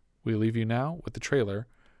 We leave you now with the trailer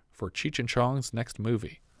for Cheech and Chong's next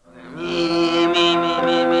movie. Me.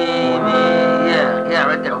 Yeah,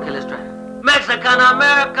 right there. Okay, let's try it. Mexican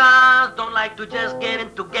Americans don't like to just get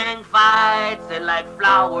into gang fights. They like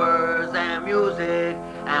flowers and music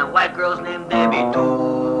and white girls named Debbie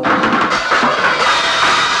too.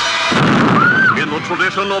 In the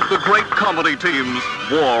tradition of the great comedy teams,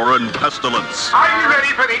 war and pestilence. Are you ready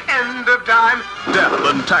for the end of time? Death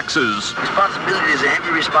and taxes. Responsibility is a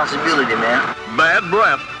heavy responsibility, man. Bad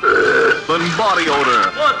breath. Then body odor.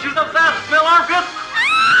 Whoa, choose up fast. Smell armpits.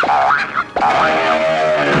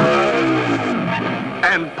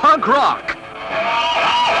 And punk rock.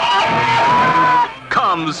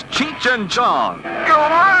 Comes Cheech and Chong. You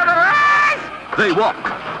murderers! They walk.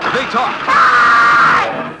 They talk.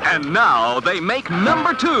 And now they make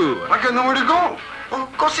number 2. I got nowhere to go. Well,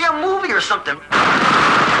 go see a movie or something.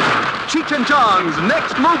 Cheech and Chong's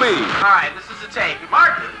next movie. All right, this is the tape.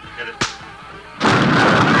 Mark it.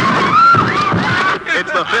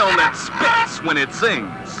 It's the film that spits when it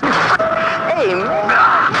sings. Hey,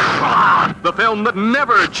 The film that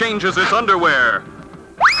never changes its underwear.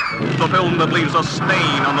 The film that leaves a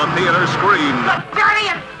stain on the theater screen. Dirty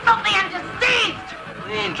and filthy and diseased!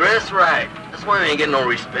 we ain't dressed right. That's why we ain't getting no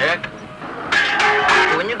respect.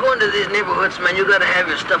 When you go into these neighborhoods, man, you gotta have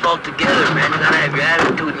your stuff all together, man. You gotta have your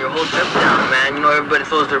attitude and your whole trip down, man. You know, everybody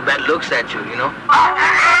throws their bad looks at you, you know?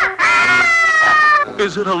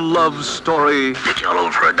 Is it a love story? Take you all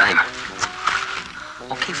over for a dime.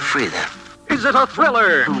 Okay, for free, then. Is it a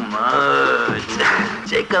thriller? Too much.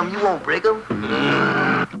 Take them, you won't break them.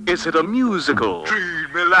 Is it a musical?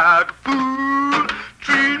 Treat me like a fool.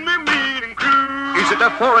 Treat me mean and cruel. Is it a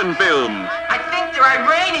foreign film? I think they're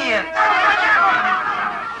Iranians.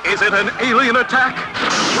 Is it an alien attack?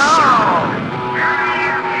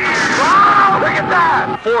 Oh, look at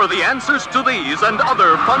that! For the answers to these and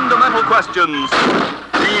other fundamental questions,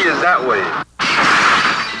 He is that way.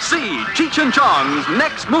 see Cheech and Chong's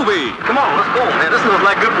next movie. Come on, let's go, man. This looks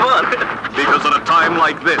like good fun. Because at a time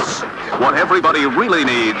like this, what everybody really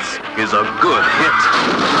needs is a good hit.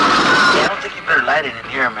 Yeah, I don't think you better light it in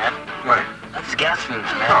here, man. Where? That's gas fumes,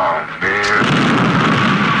 man. Oh, man.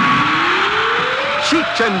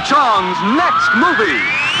 Cheech and Chong's next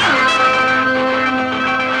movie.